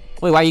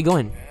 Wait, why are you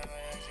going?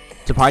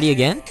 To party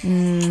again?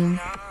 In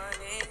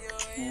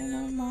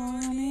the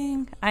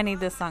morning. I need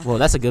this song. Whoa,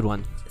 that's a good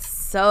one.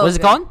 So what is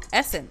it called?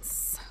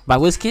 Essence. By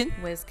WizKid?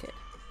 WizKid.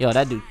 Yo,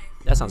 that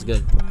sounds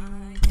good.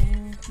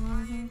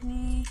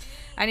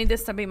 I need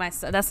this to be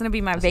that's gonna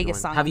be my Vegas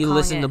song. Have you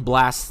listened to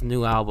Blast's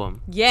new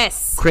album?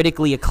 Yes.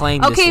 Critically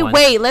acclaimed. Okay, this one.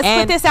 wait. Let's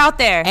put this out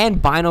there.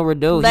 And Bino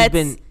Redo,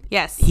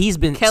 he's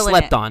been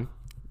slept on.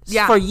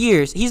 Yeah. For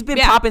years. He's been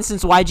popping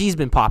since YG's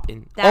been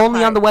popping.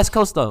 Only on the West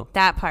Coast though.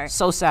 That part.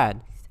 So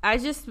sad.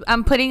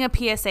 I'm putting a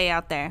PSA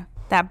out there.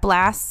 That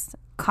Blast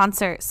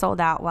concert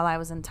sold out while I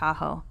was in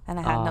Tahoe and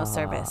I had no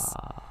service.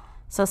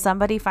 So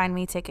somebody find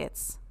me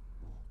tickets.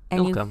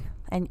 And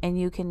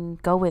you can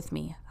go with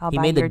me. He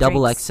made the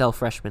double XL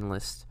freshman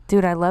list.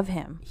 Dude, I love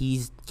him.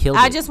 He's killed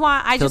it. I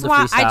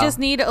just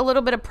need a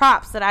little bit of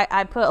props that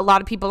I put a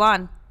lot of people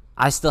on.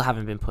 I still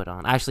haven't been put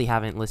on. I actually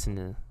haven't listened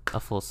to a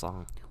full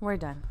song. We're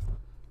done.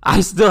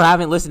 I still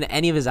haven't listened to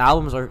any of his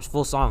albums or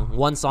full song.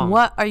 One song.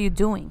 What are you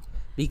doing?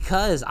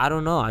 Because I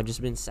don't know. I've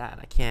just been sad.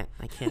 I can't.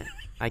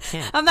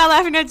 I'm not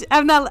laughing at you.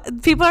 I'm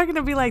not. People are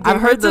gonna be like, "Dude,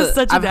 Hertz is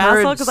such an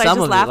asshole," because I just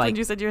laughed when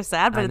you said you were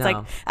sad. But it's like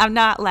I'm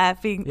not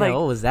laughing. Yeah, like,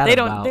 what was that they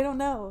about? They don't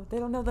know. They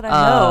don't know that I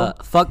know.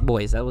 Fuck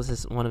Boys. That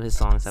was one of his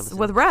songs. That was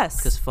with Russ.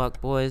 Because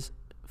fuck boys,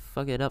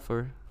 fuck it up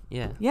for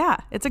Yeah,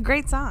 it's a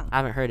great song. I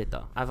haven't heard it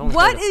though. I've only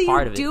What heard are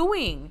part you of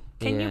doing?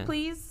 it. Can you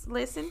please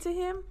listen to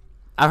him?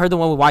 I heard the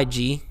one with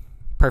YG,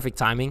 Perfect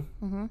Timing.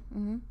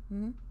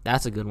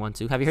 That's a good one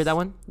too. Have you heard that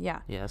one? Yeah.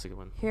 Yeah, that's a good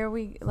one. Here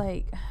we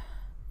like.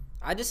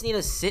 I just need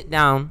to sit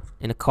down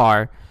in a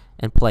car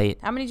and play it.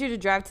 I'm gonna need you to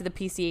drive to the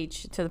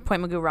PCH to the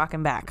Point Magoo Rock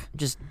and back.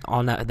 Just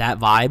on that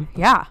vibe.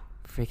 Yeah.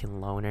 Freaking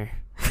loner.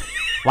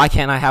 Why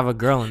can't I have a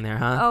girl in there,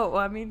 huh? Oh,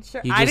 well, I mean,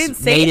 sure. You I just didn't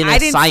say made an I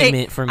didn't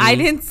assignment say, for me. I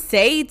didn't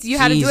say you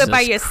had to do it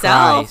by Jesus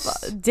yourself.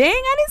 Christ. Dang,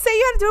 I didn't say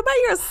you had to do it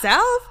by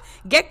yourself.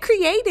 Get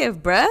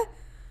creative, bruh.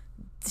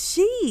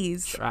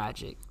 Jeez.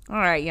 Tragic. All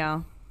right,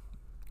 y'all.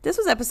 This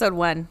was episode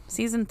 1,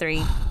 season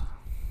 3.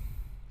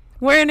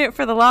 We're in it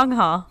for the long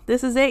haul.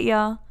 This is it,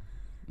 y'all.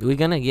 We're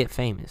gonna get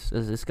famous.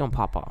 It's gonna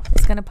pop off.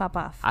 It's gonna pop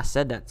off. I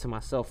said that to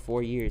myself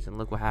 4 years, and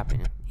look what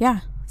happened.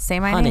 Yeah. Say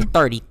my name.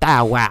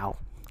 130,000. Wow.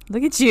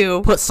 Look at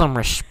you. Put some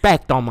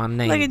respect on my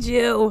name. Look at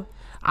you.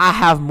 I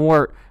have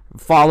more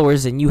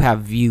followers than you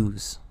have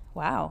views.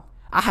 Wow.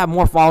 I have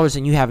more followers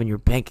than you have in your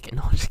bank account.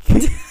 No, I'm just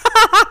kidding.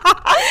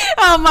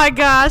 Oh my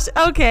gosh.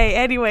 Okay.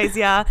 Anyways,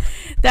 y'all.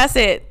 That's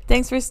it.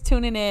 Thanks for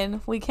tuning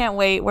in. We can't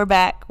wait. We're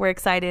back. We're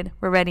excited.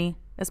 We're ready.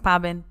 It's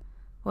poppin'.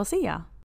 We'll see y'all.